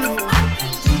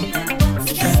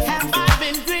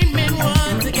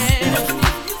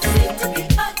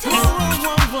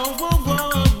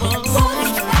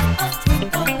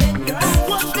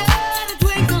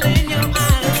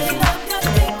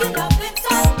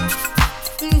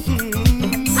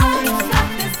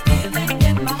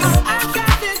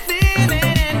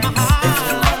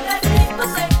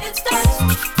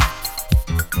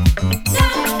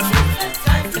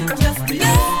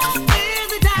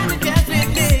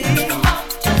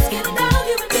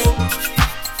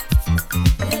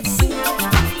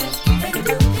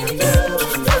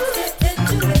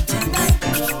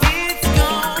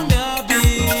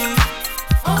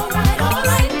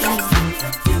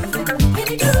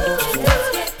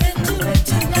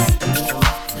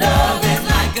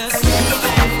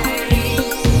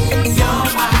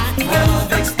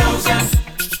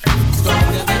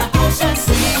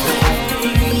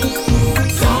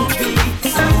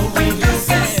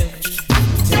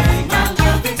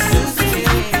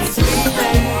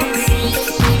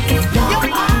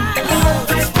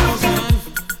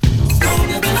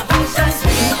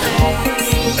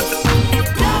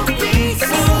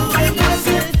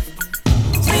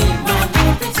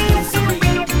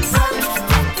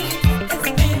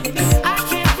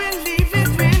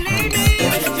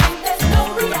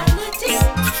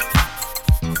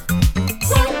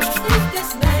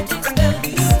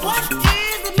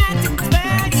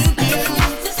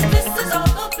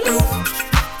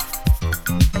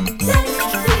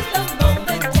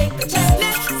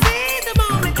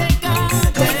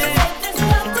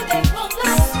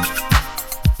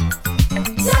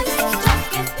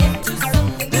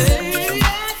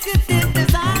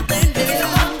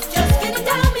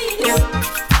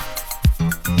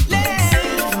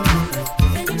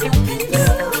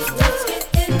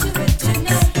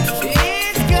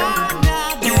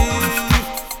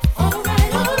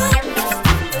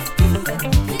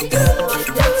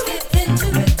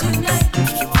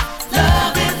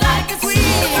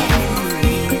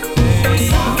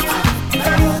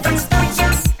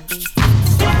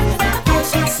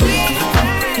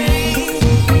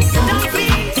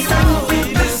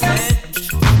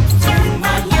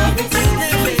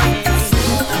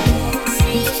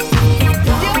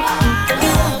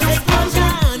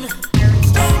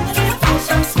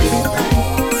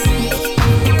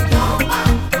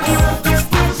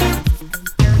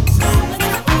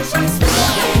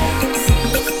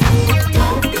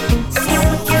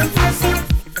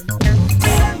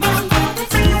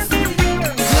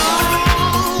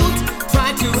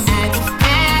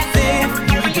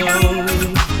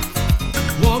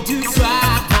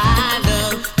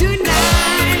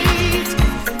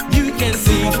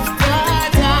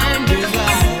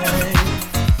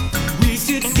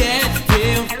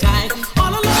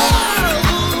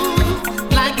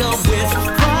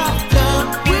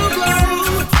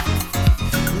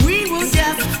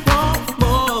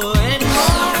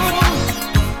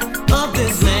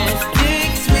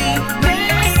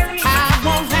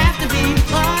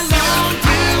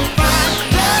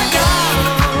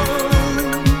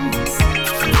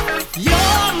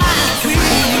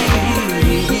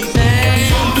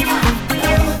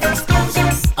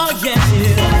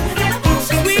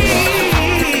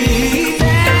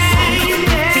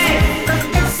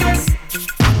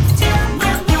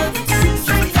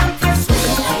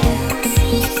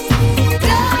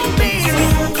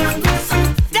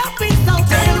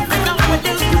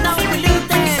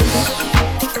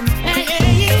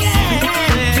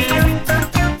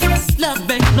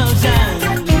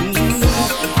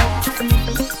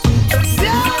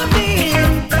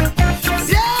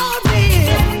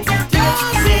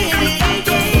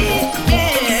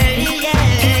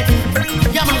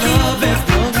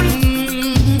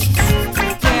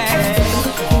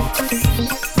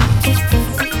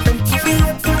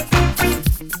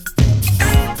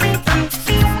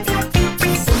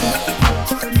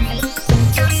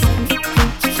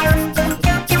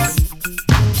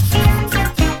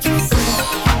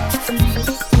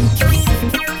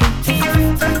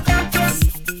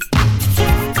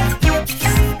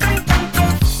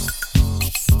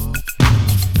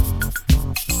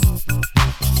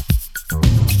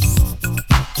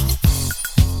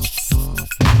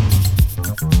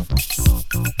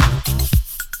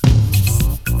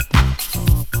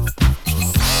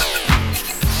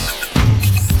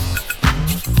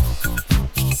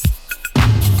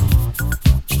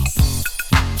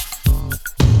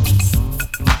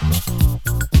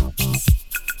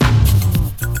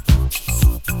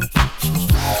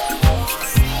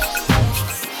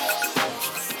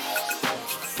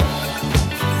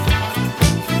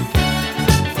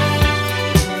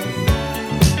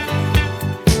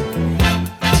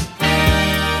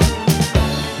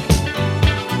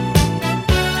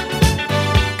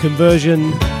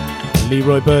 Conversion,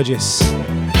 Leroy Burgess.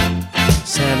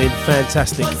 Sounding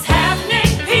fantastic. What's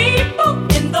happening, people,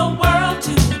 in the world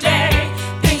today?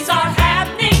 Things are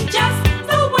happening just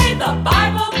the way the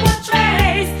Bible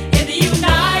portrays. In the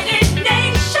United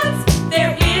Nations,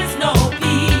 there is no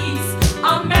peace.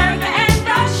 America and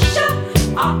Russia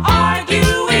are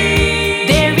arguing.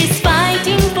 There is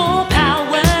fighting for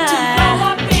power to blow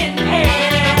up in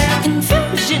air.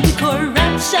 Confusion,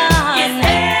 corruption is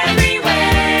everywhere.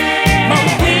 But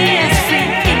we as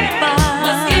free people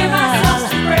must give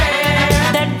ourselves to prayer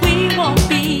that we won't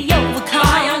be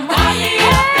overcome by ungodly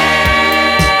affairs.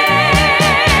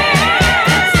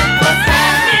 What's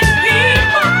happening,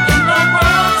 people, in the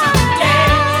world today?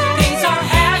 Things are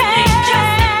happening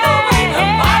just the way the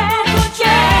Bible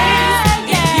portrays.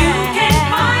 If you can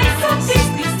find some peace,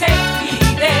 please take me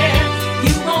there.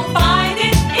 You won't find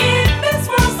it in this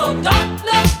world, so don't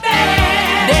look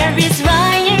there. There is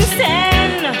riots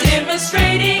and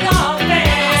Demonstrating all fair,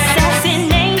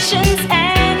 assassinations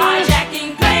and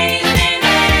hijacking planes in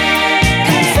air.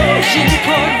 confusion,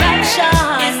 corruption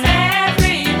It's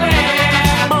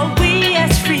everywhere. But we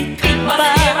as free people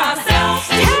Must give ourselves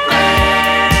to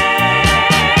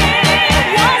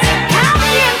What's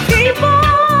happening, people?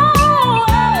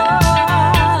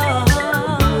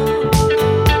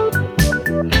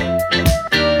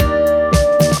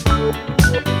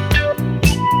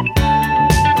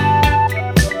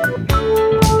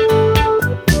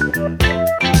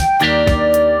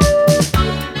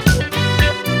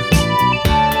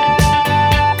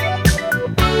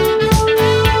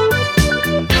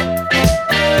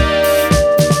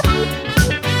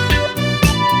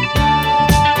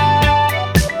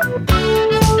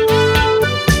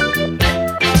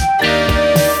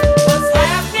 What's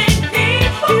happening,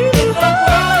 people, in the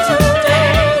world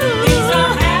today? Things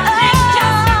are happening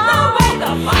just the way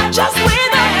the Bible Just where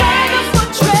the Bible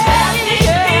portrays.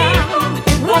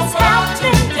 What's happening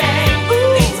today?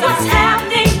 Things are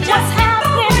happening just the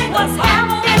way the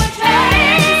Bible portrays.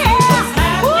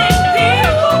 What's happening,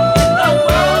 people, in the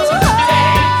world today?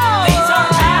 Things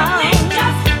are happening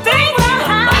just the way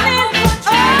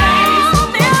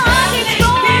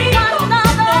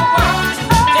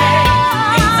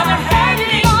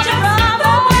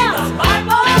the Bible portrays.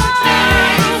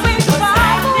 What's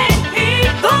happening,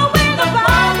 people, in the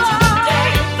world today?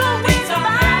 Things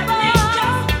are happening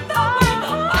just the way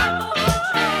the Bible portrays.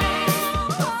 What's happening, people, in the world today?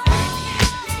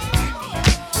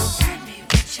 Things are happening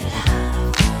just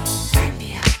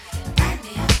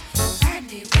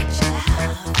the way the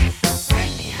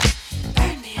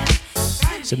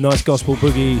Bible Some nice gospel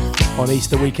boogie on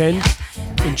Easter weekend.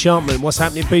 Enchantment, what's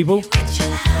happening, people?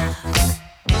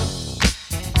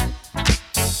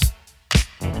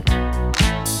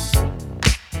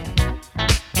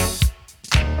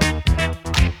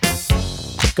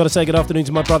 Got to say good afternoon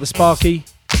to my brother Sparky.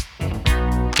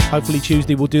 Hopefully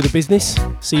Tuesday we'll do the business.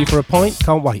 See you for a pint,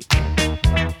 can't wait.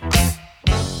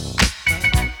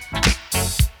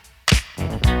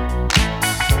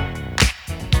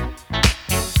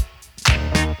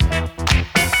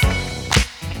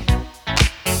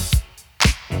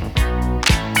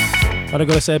 And I've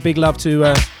got to say a big love to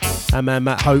our man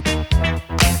Matt Hope,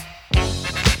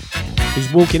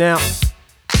 who's walking out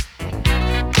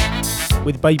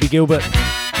with baby Gilbert,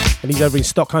 and he's over in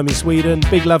Stockholm in Sweden.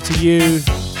 Big love to you,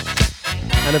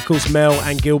 and of course Mel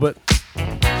and Gilbert.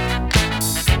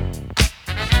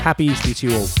 Happy Easter to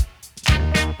you all.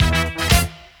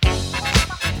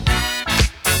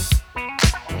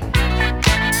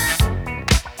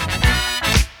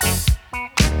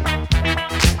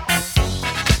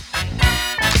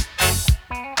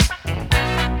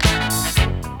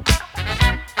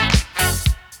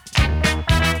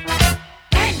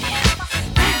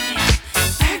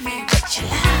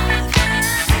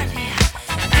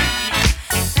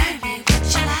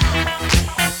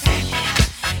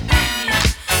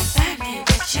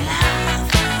 With your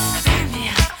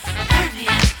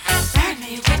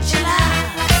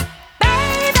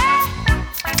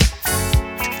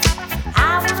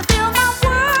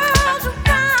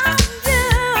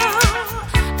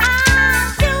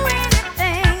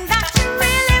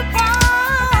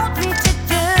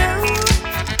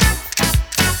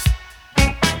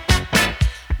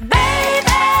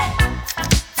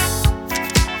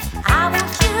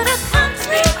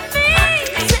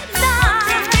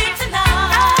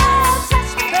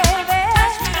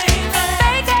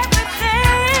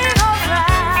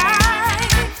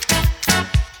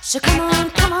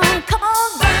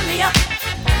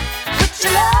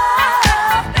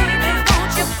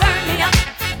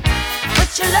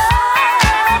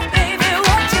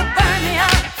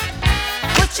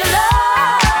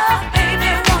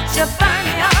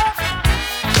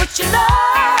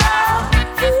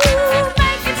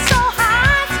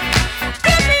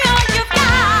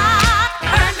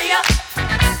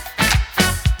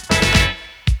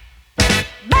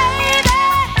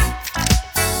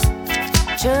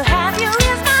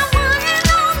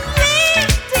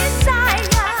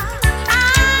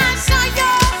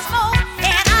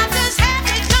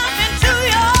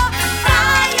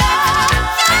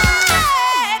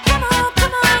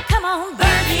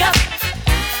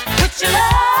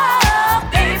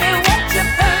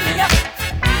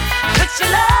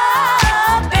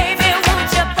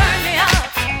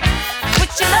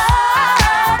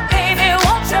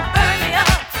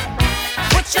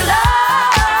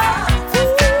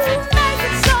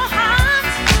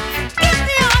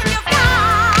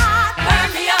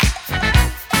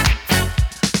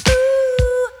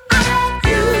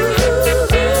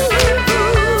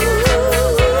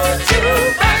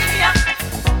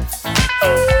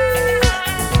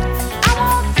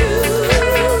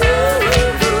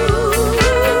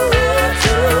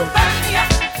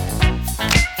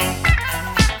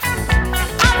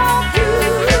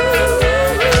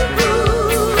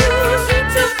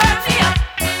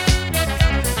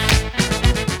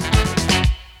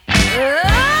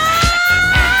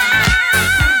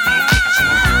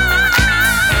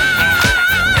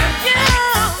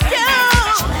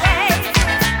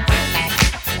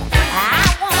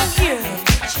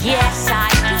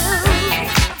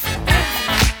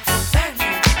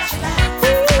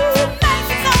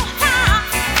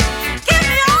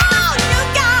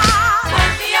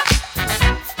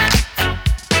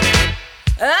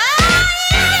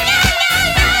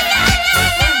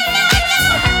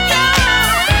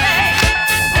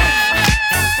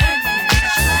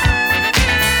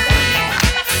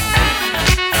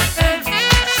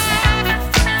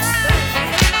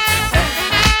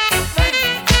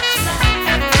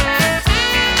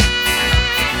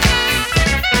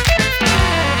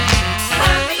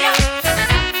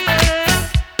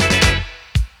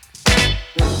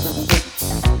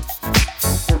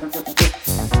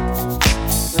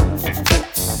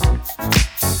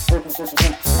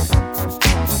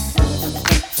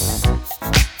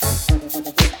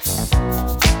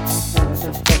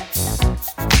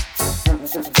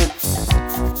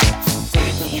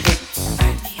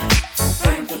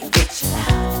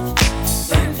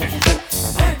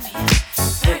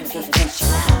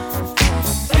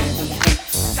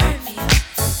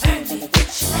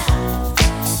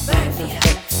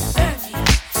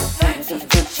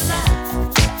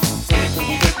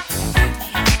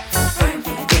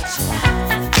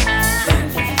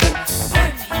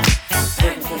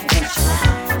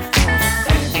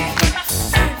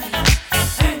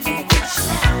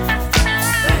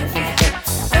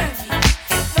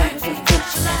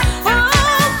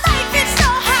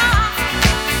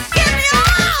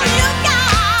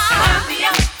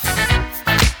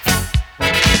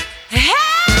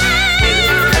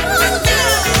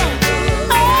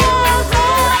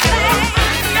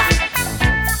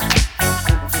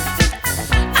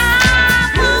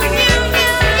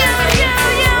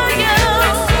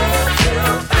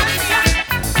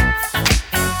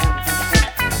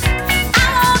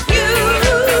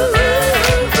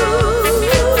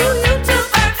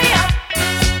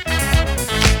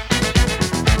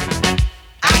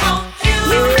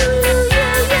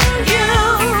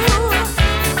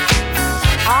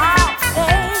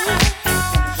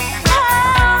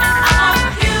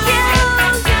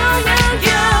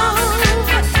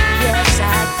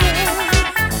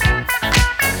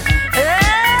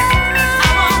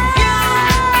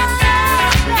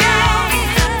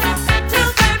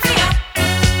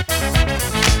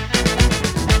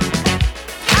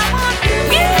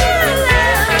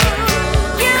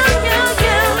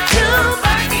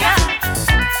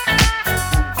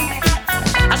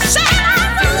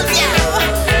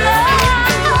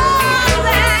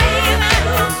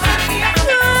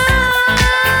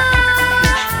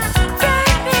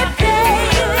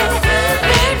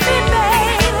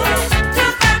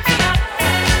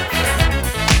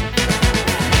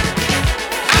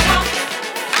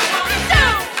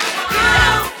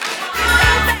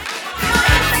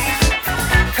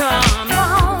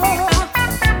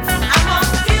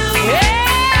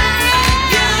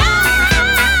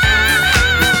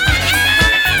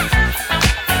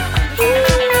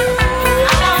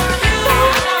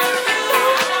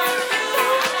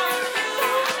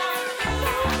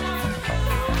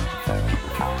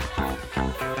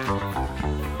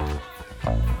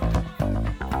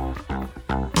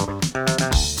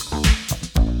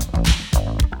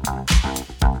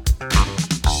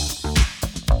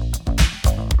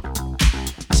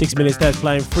 6 Million Steps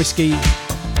playing Frisky.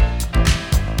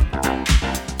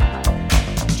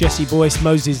 Jesse Boyce,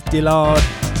 Moses Dillard.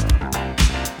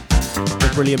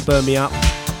 The brilliant Burn Me Up.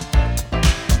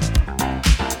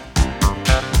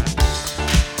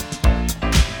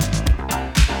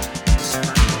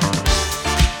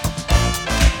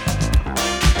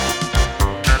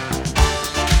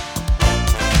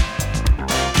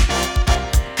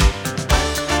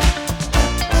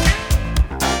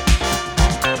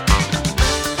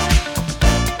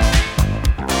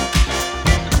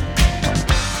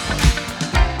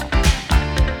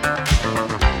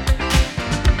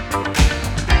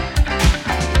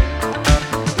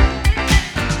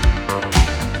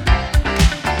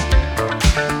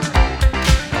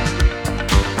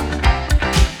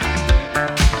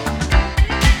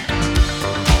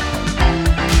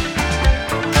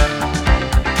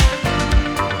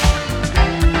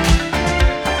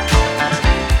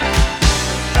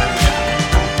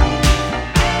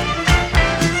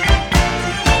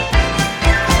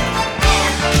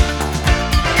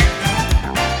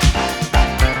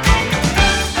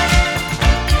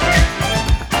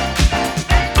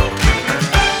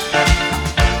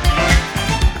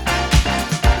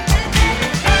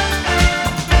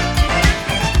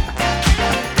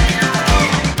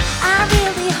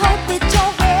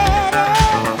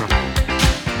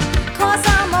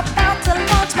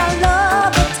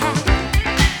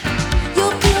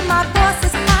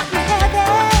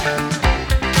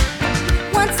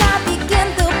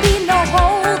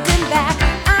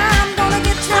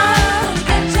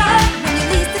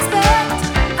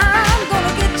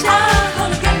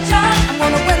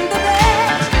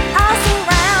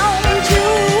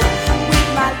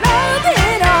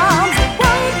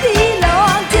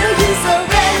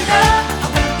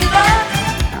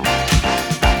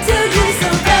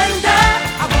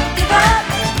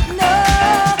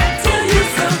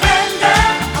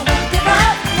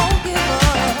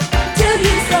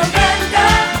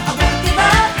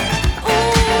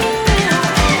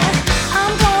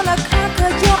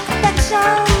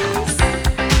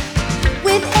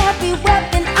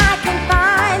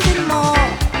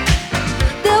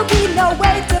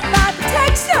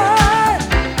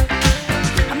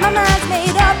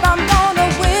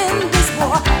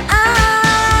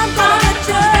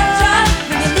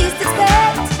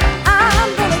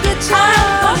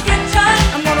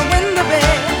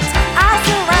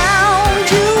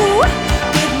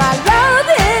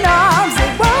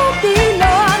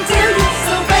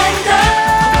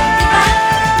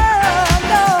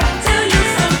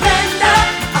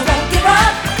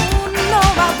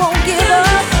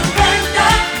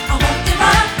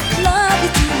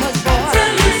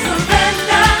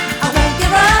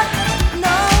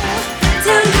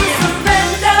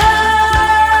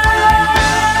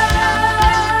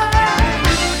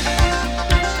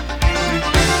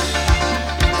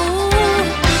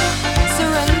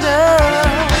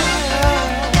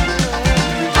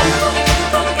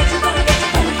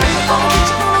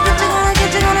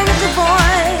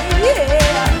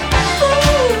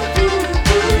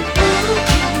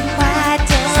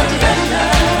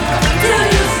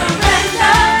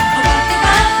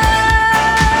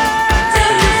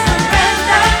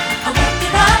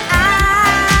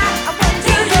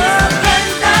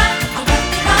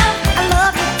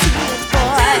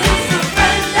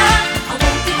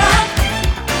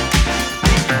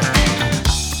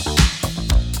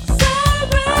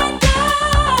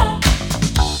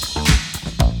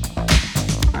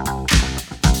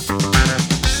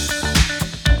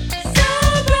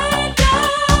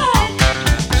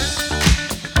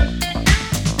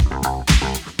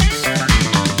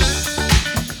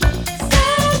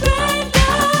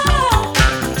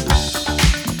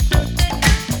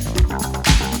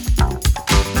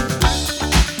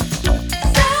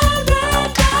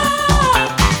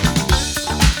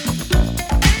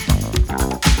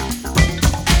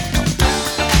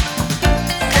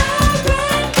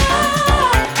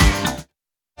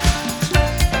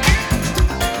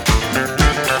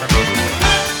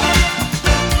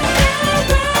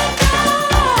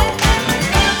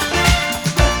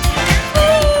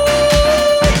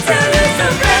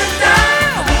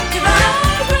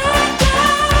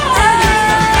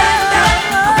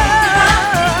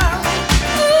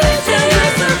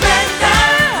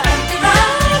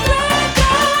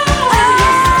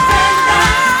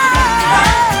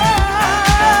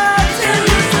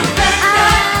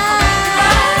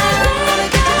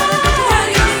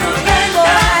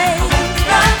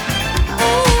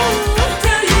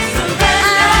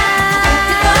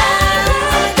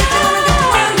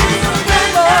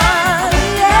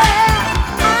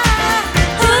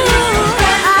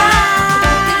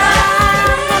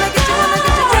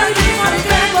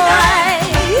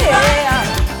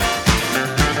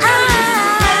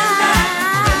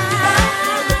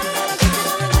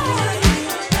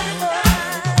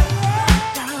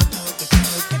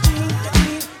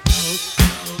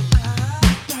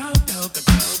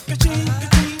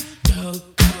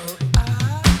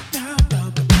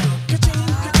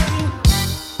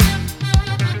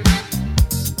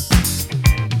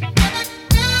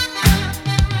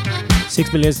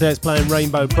 6 Million Steps playing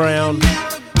Rainbow Brown.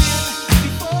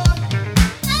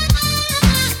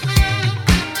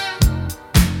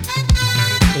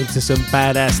 Into some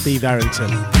badass Steve Arrington.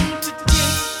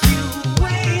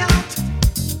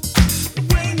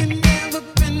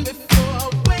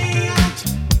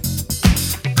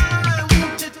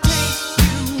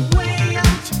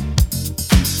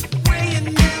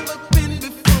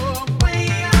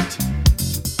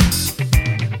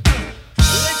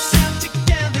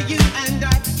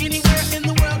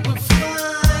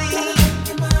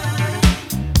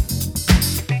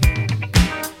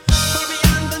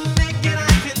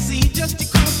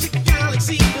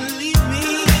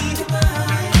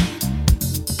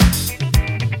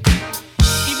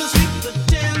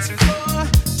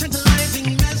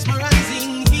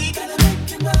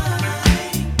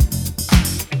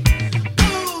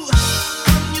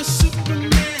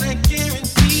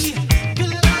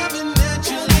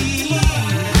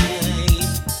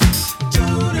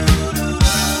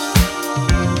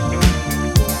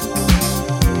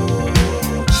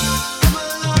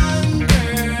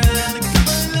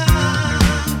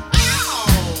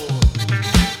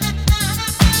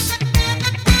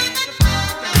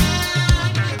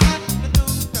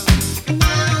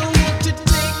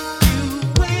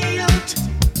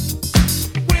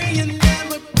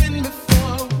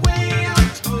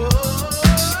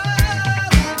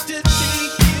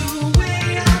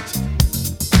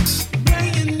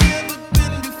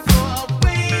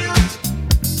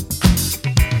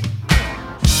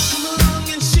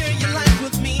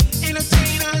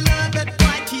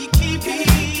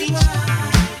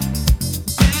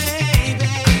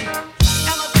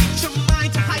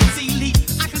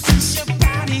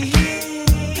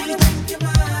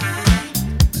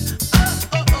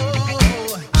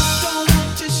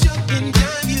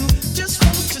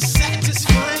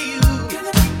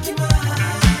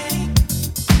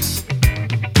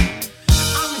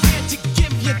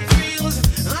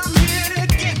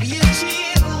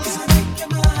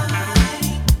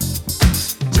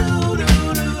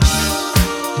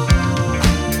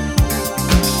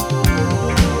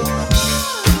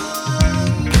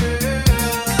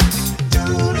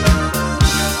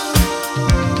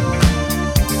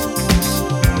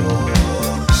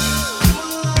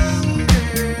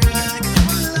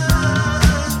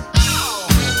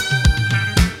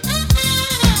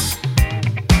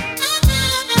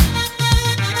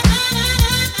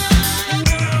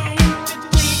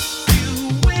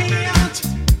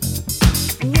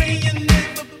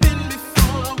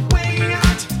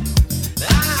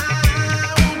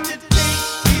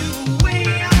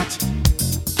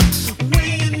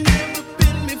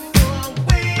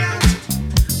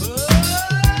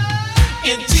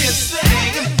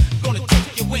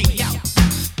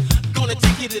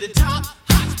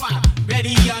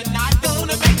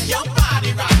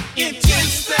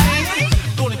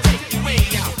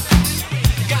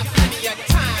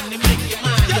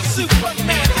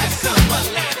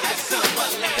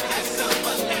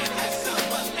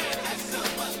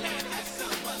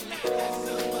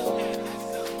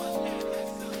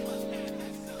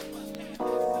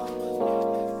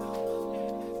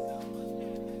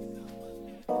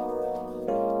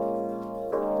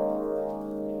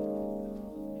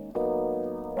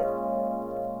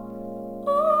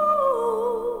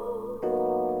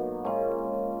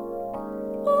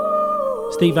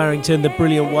 Steve Arrington, The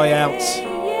Brilliant Way Out,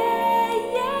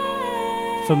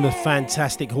 from the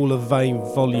fantastic Hall of Fame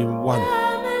Volume 1.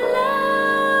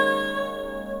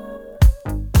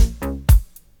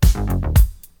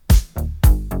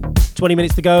 "20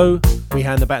 minutes to go. We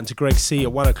hand the baton to Greg C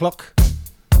at 1 o'clock.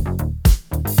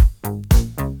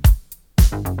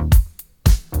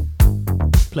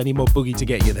 Plenty more boogie to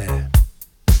get you there.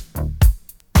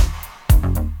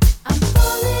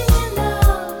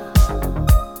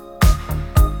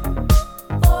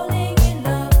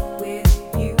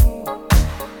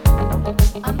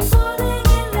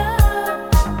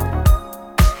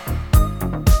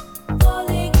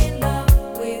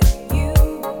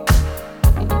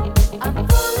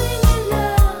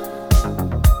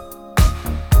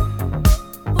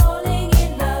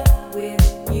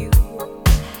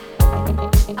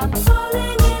 I'm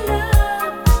falling in love.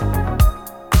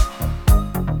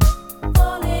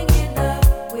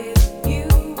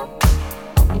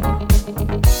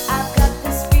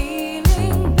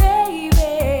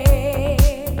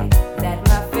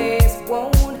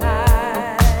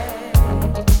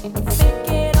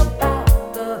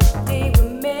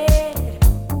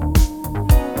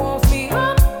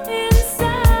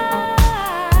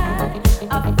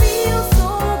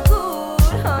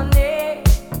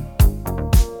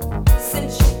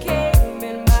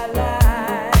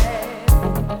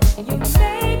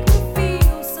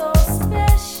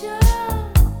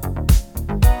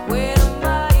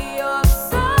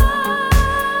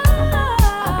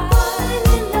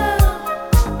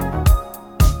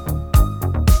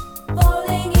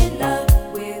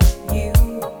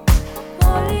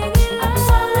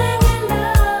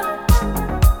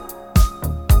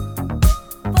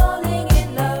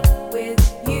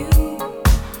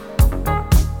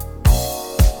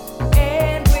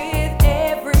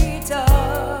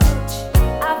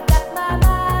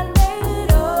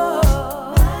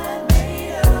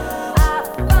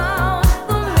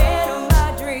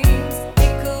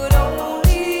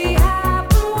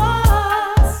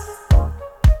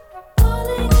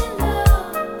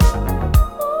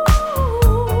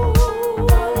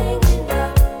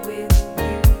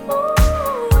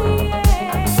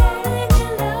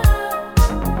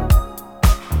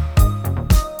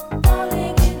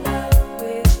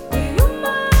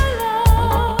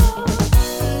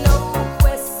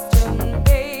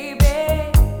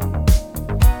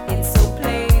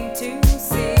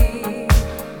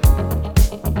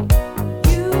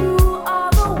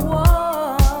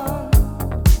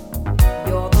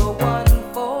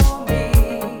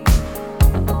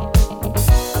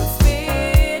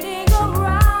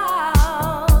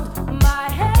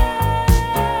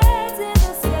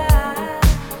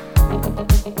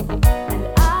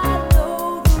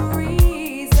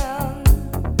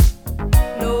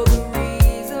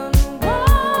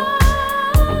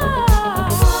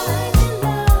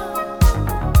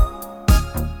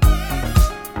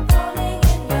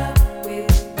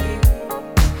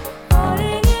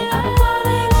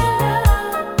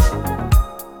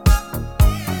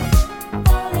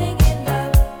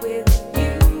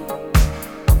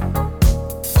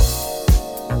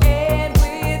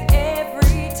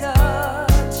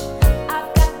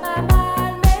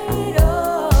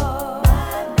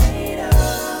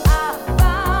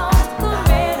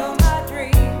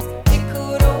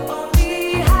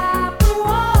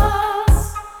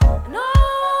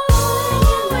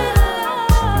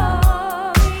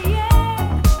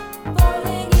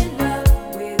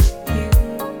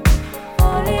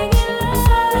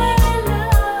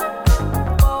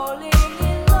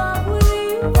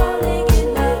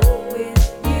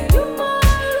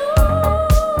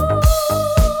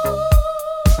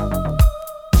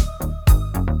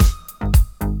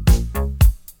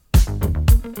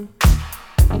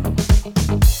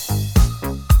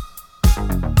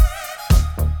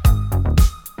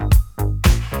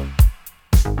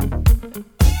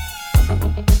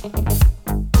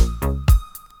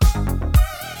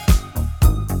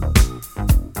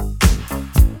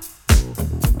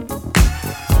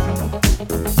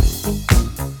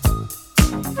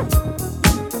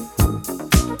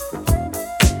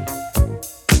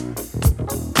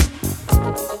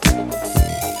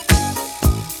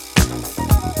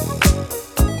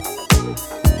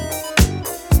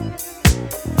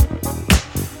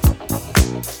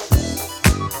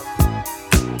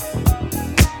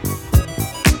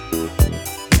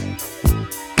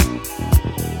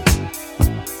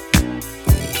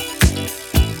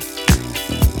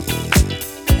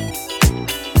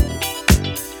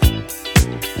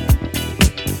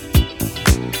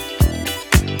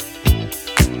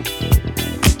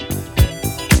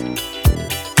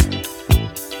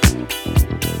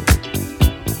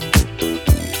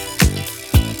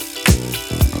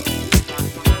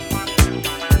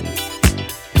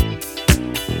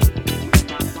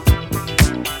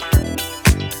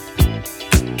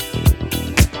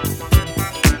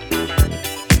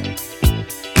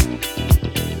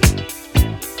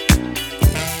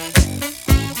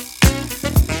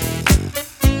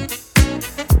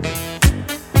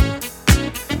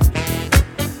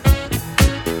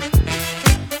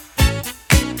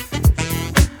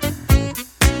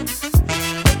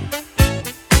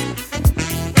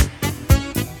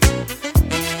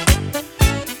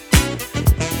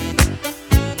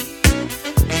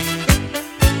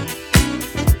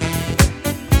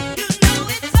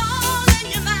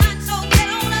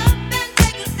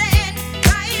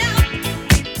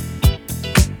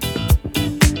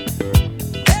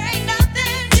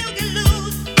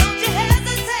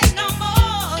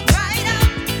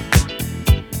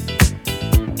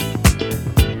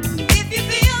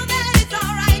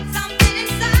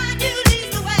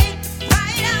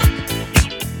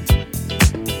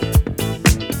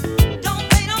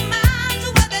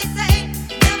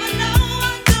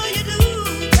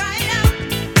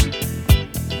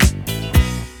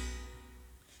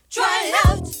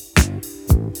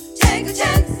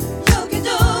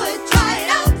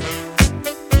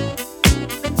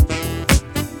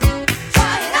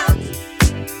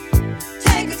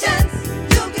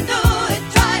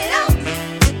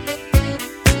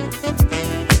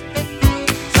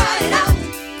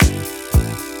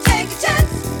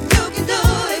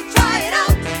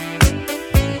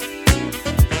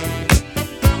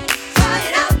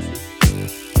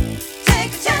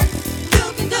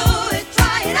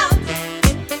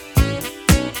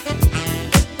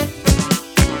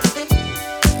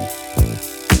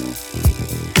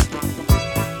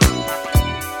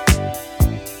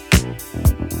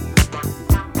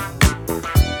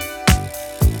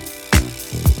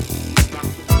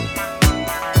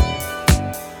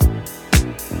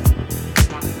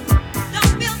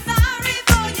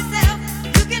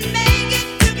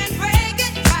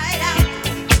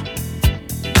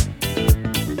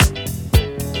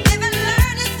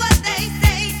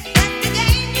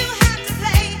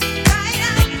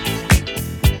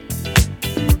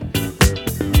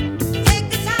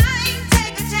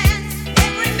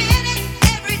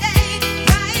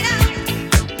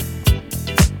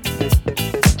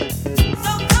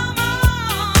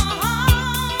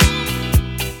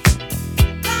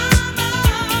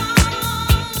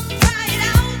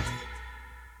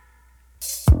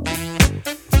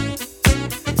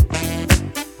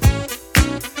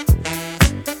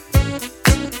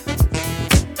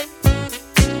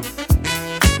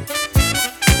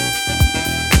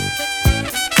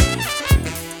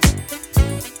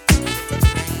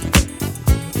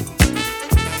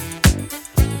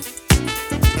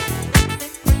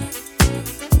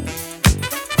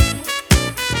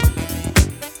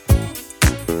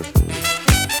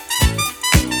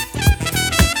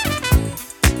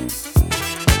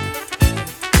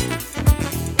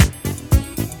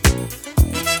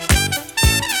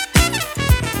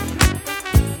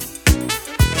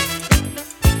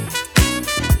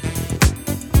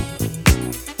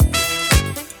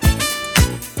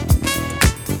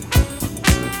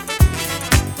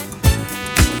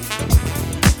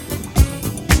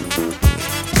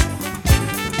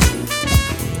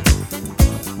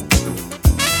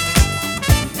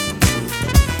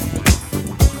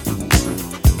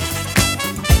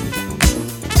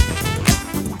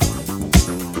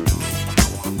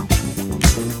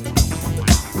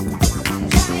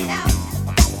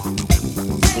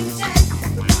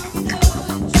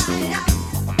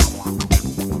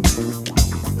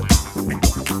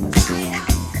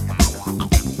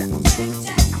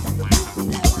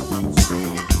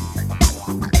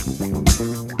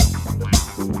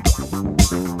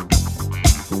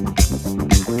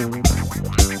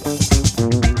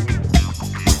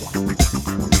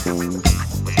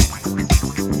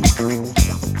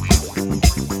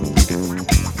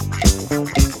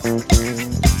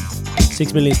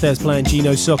 6 Million Stairs playing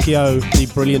Gino Socchio,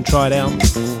 the brilliant Try It Out.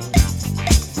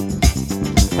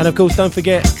 And of course, don't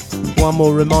forget, one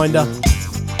more reminder,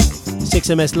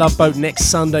 6MS Love Boat next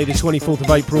Sunday, the 24th of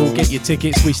April. Get your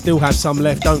tickets, we still have some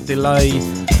left, don't delay.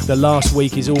 The last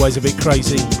week is always a bit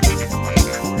crazy.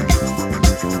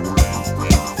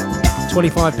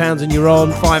 £25 and you're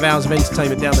on, 5 hours of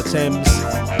entertainment down the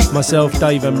Thames. Myself,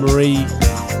 Dave and Marie.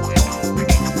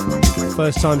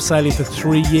 First time sailing for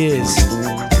 3 years.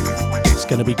 It's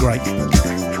going to be great.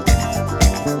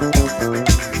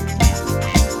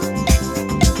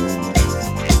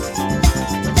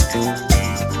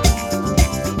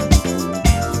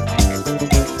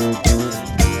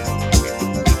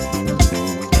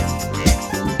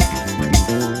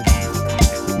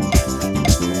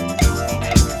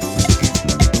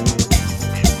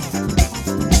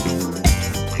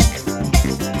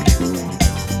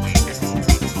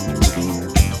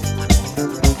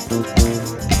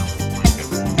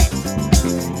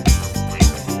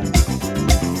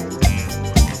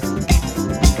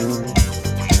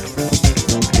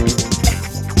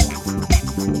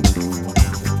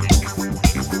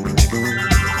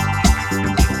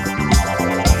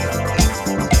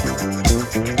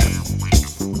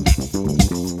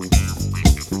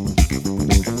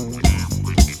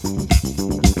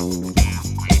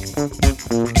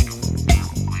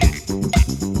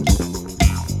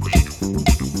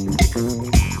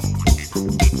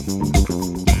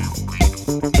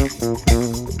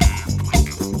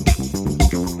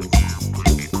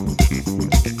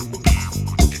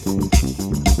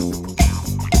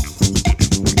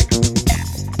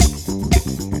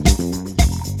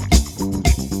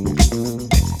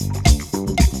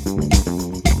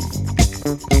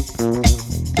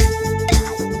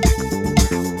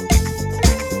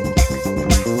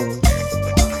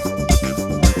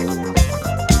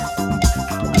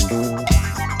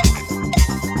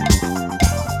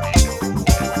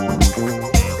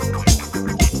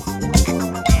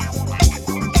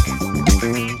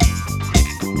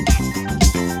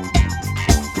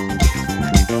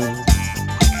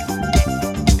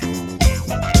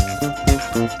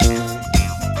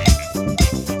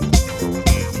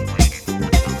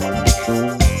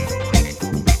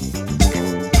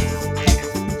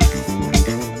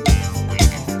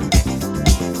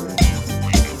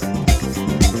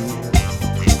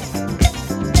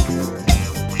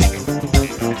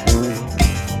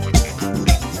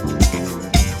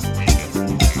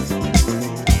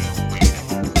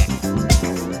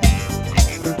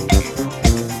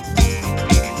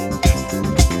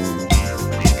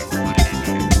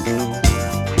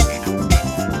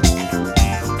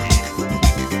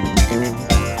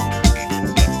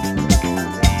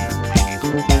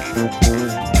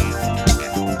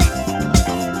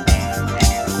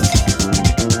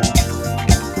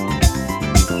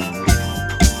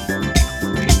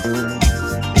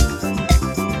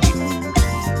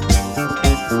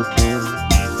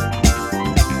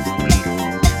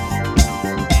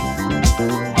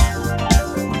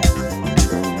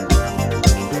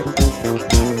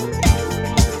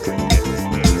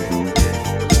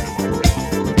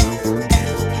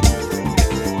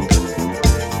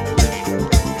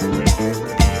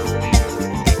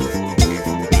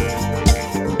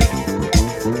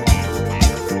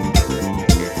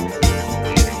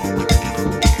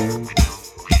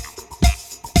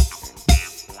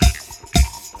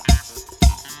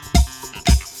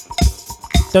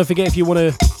 Don't forget, if you want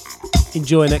to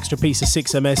enjoy an extra piece of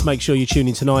 6MS, make sure you tune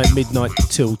in tonight at midnight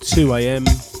till 2 a.m.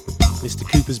 Mr.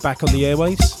 Cooper's back on the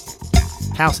airwaves.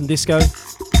 House and disco.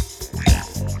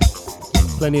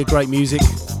 Plenty of great music.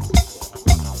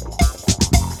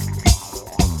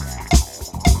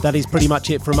 That is pretty much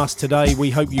it from us today.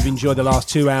 We hope you've enjoyed the last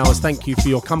 2 hours. Thank you for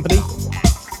your company.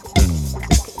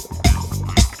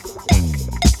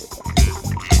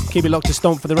 Keep it locked to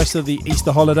Stomp for the rest of the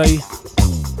Easter holiday.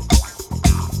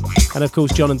 And of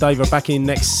course, John and Dave are back in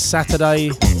next Saturday.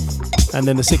 And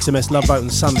then the 6MS Love Boat on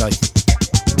Sunday.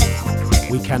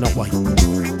 We cannot wait.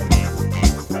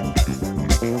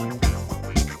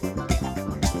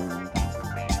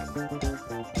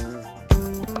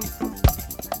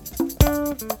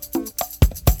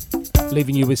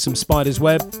 Leaving you with some Spider's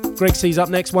Web. Greg C's up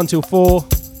next, 1 till 4.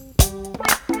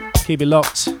 Keep it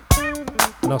locked.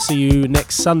 And I'll see you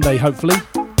next Sunday, hopefully.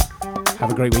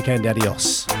 Have a great weekend.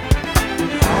 Adios.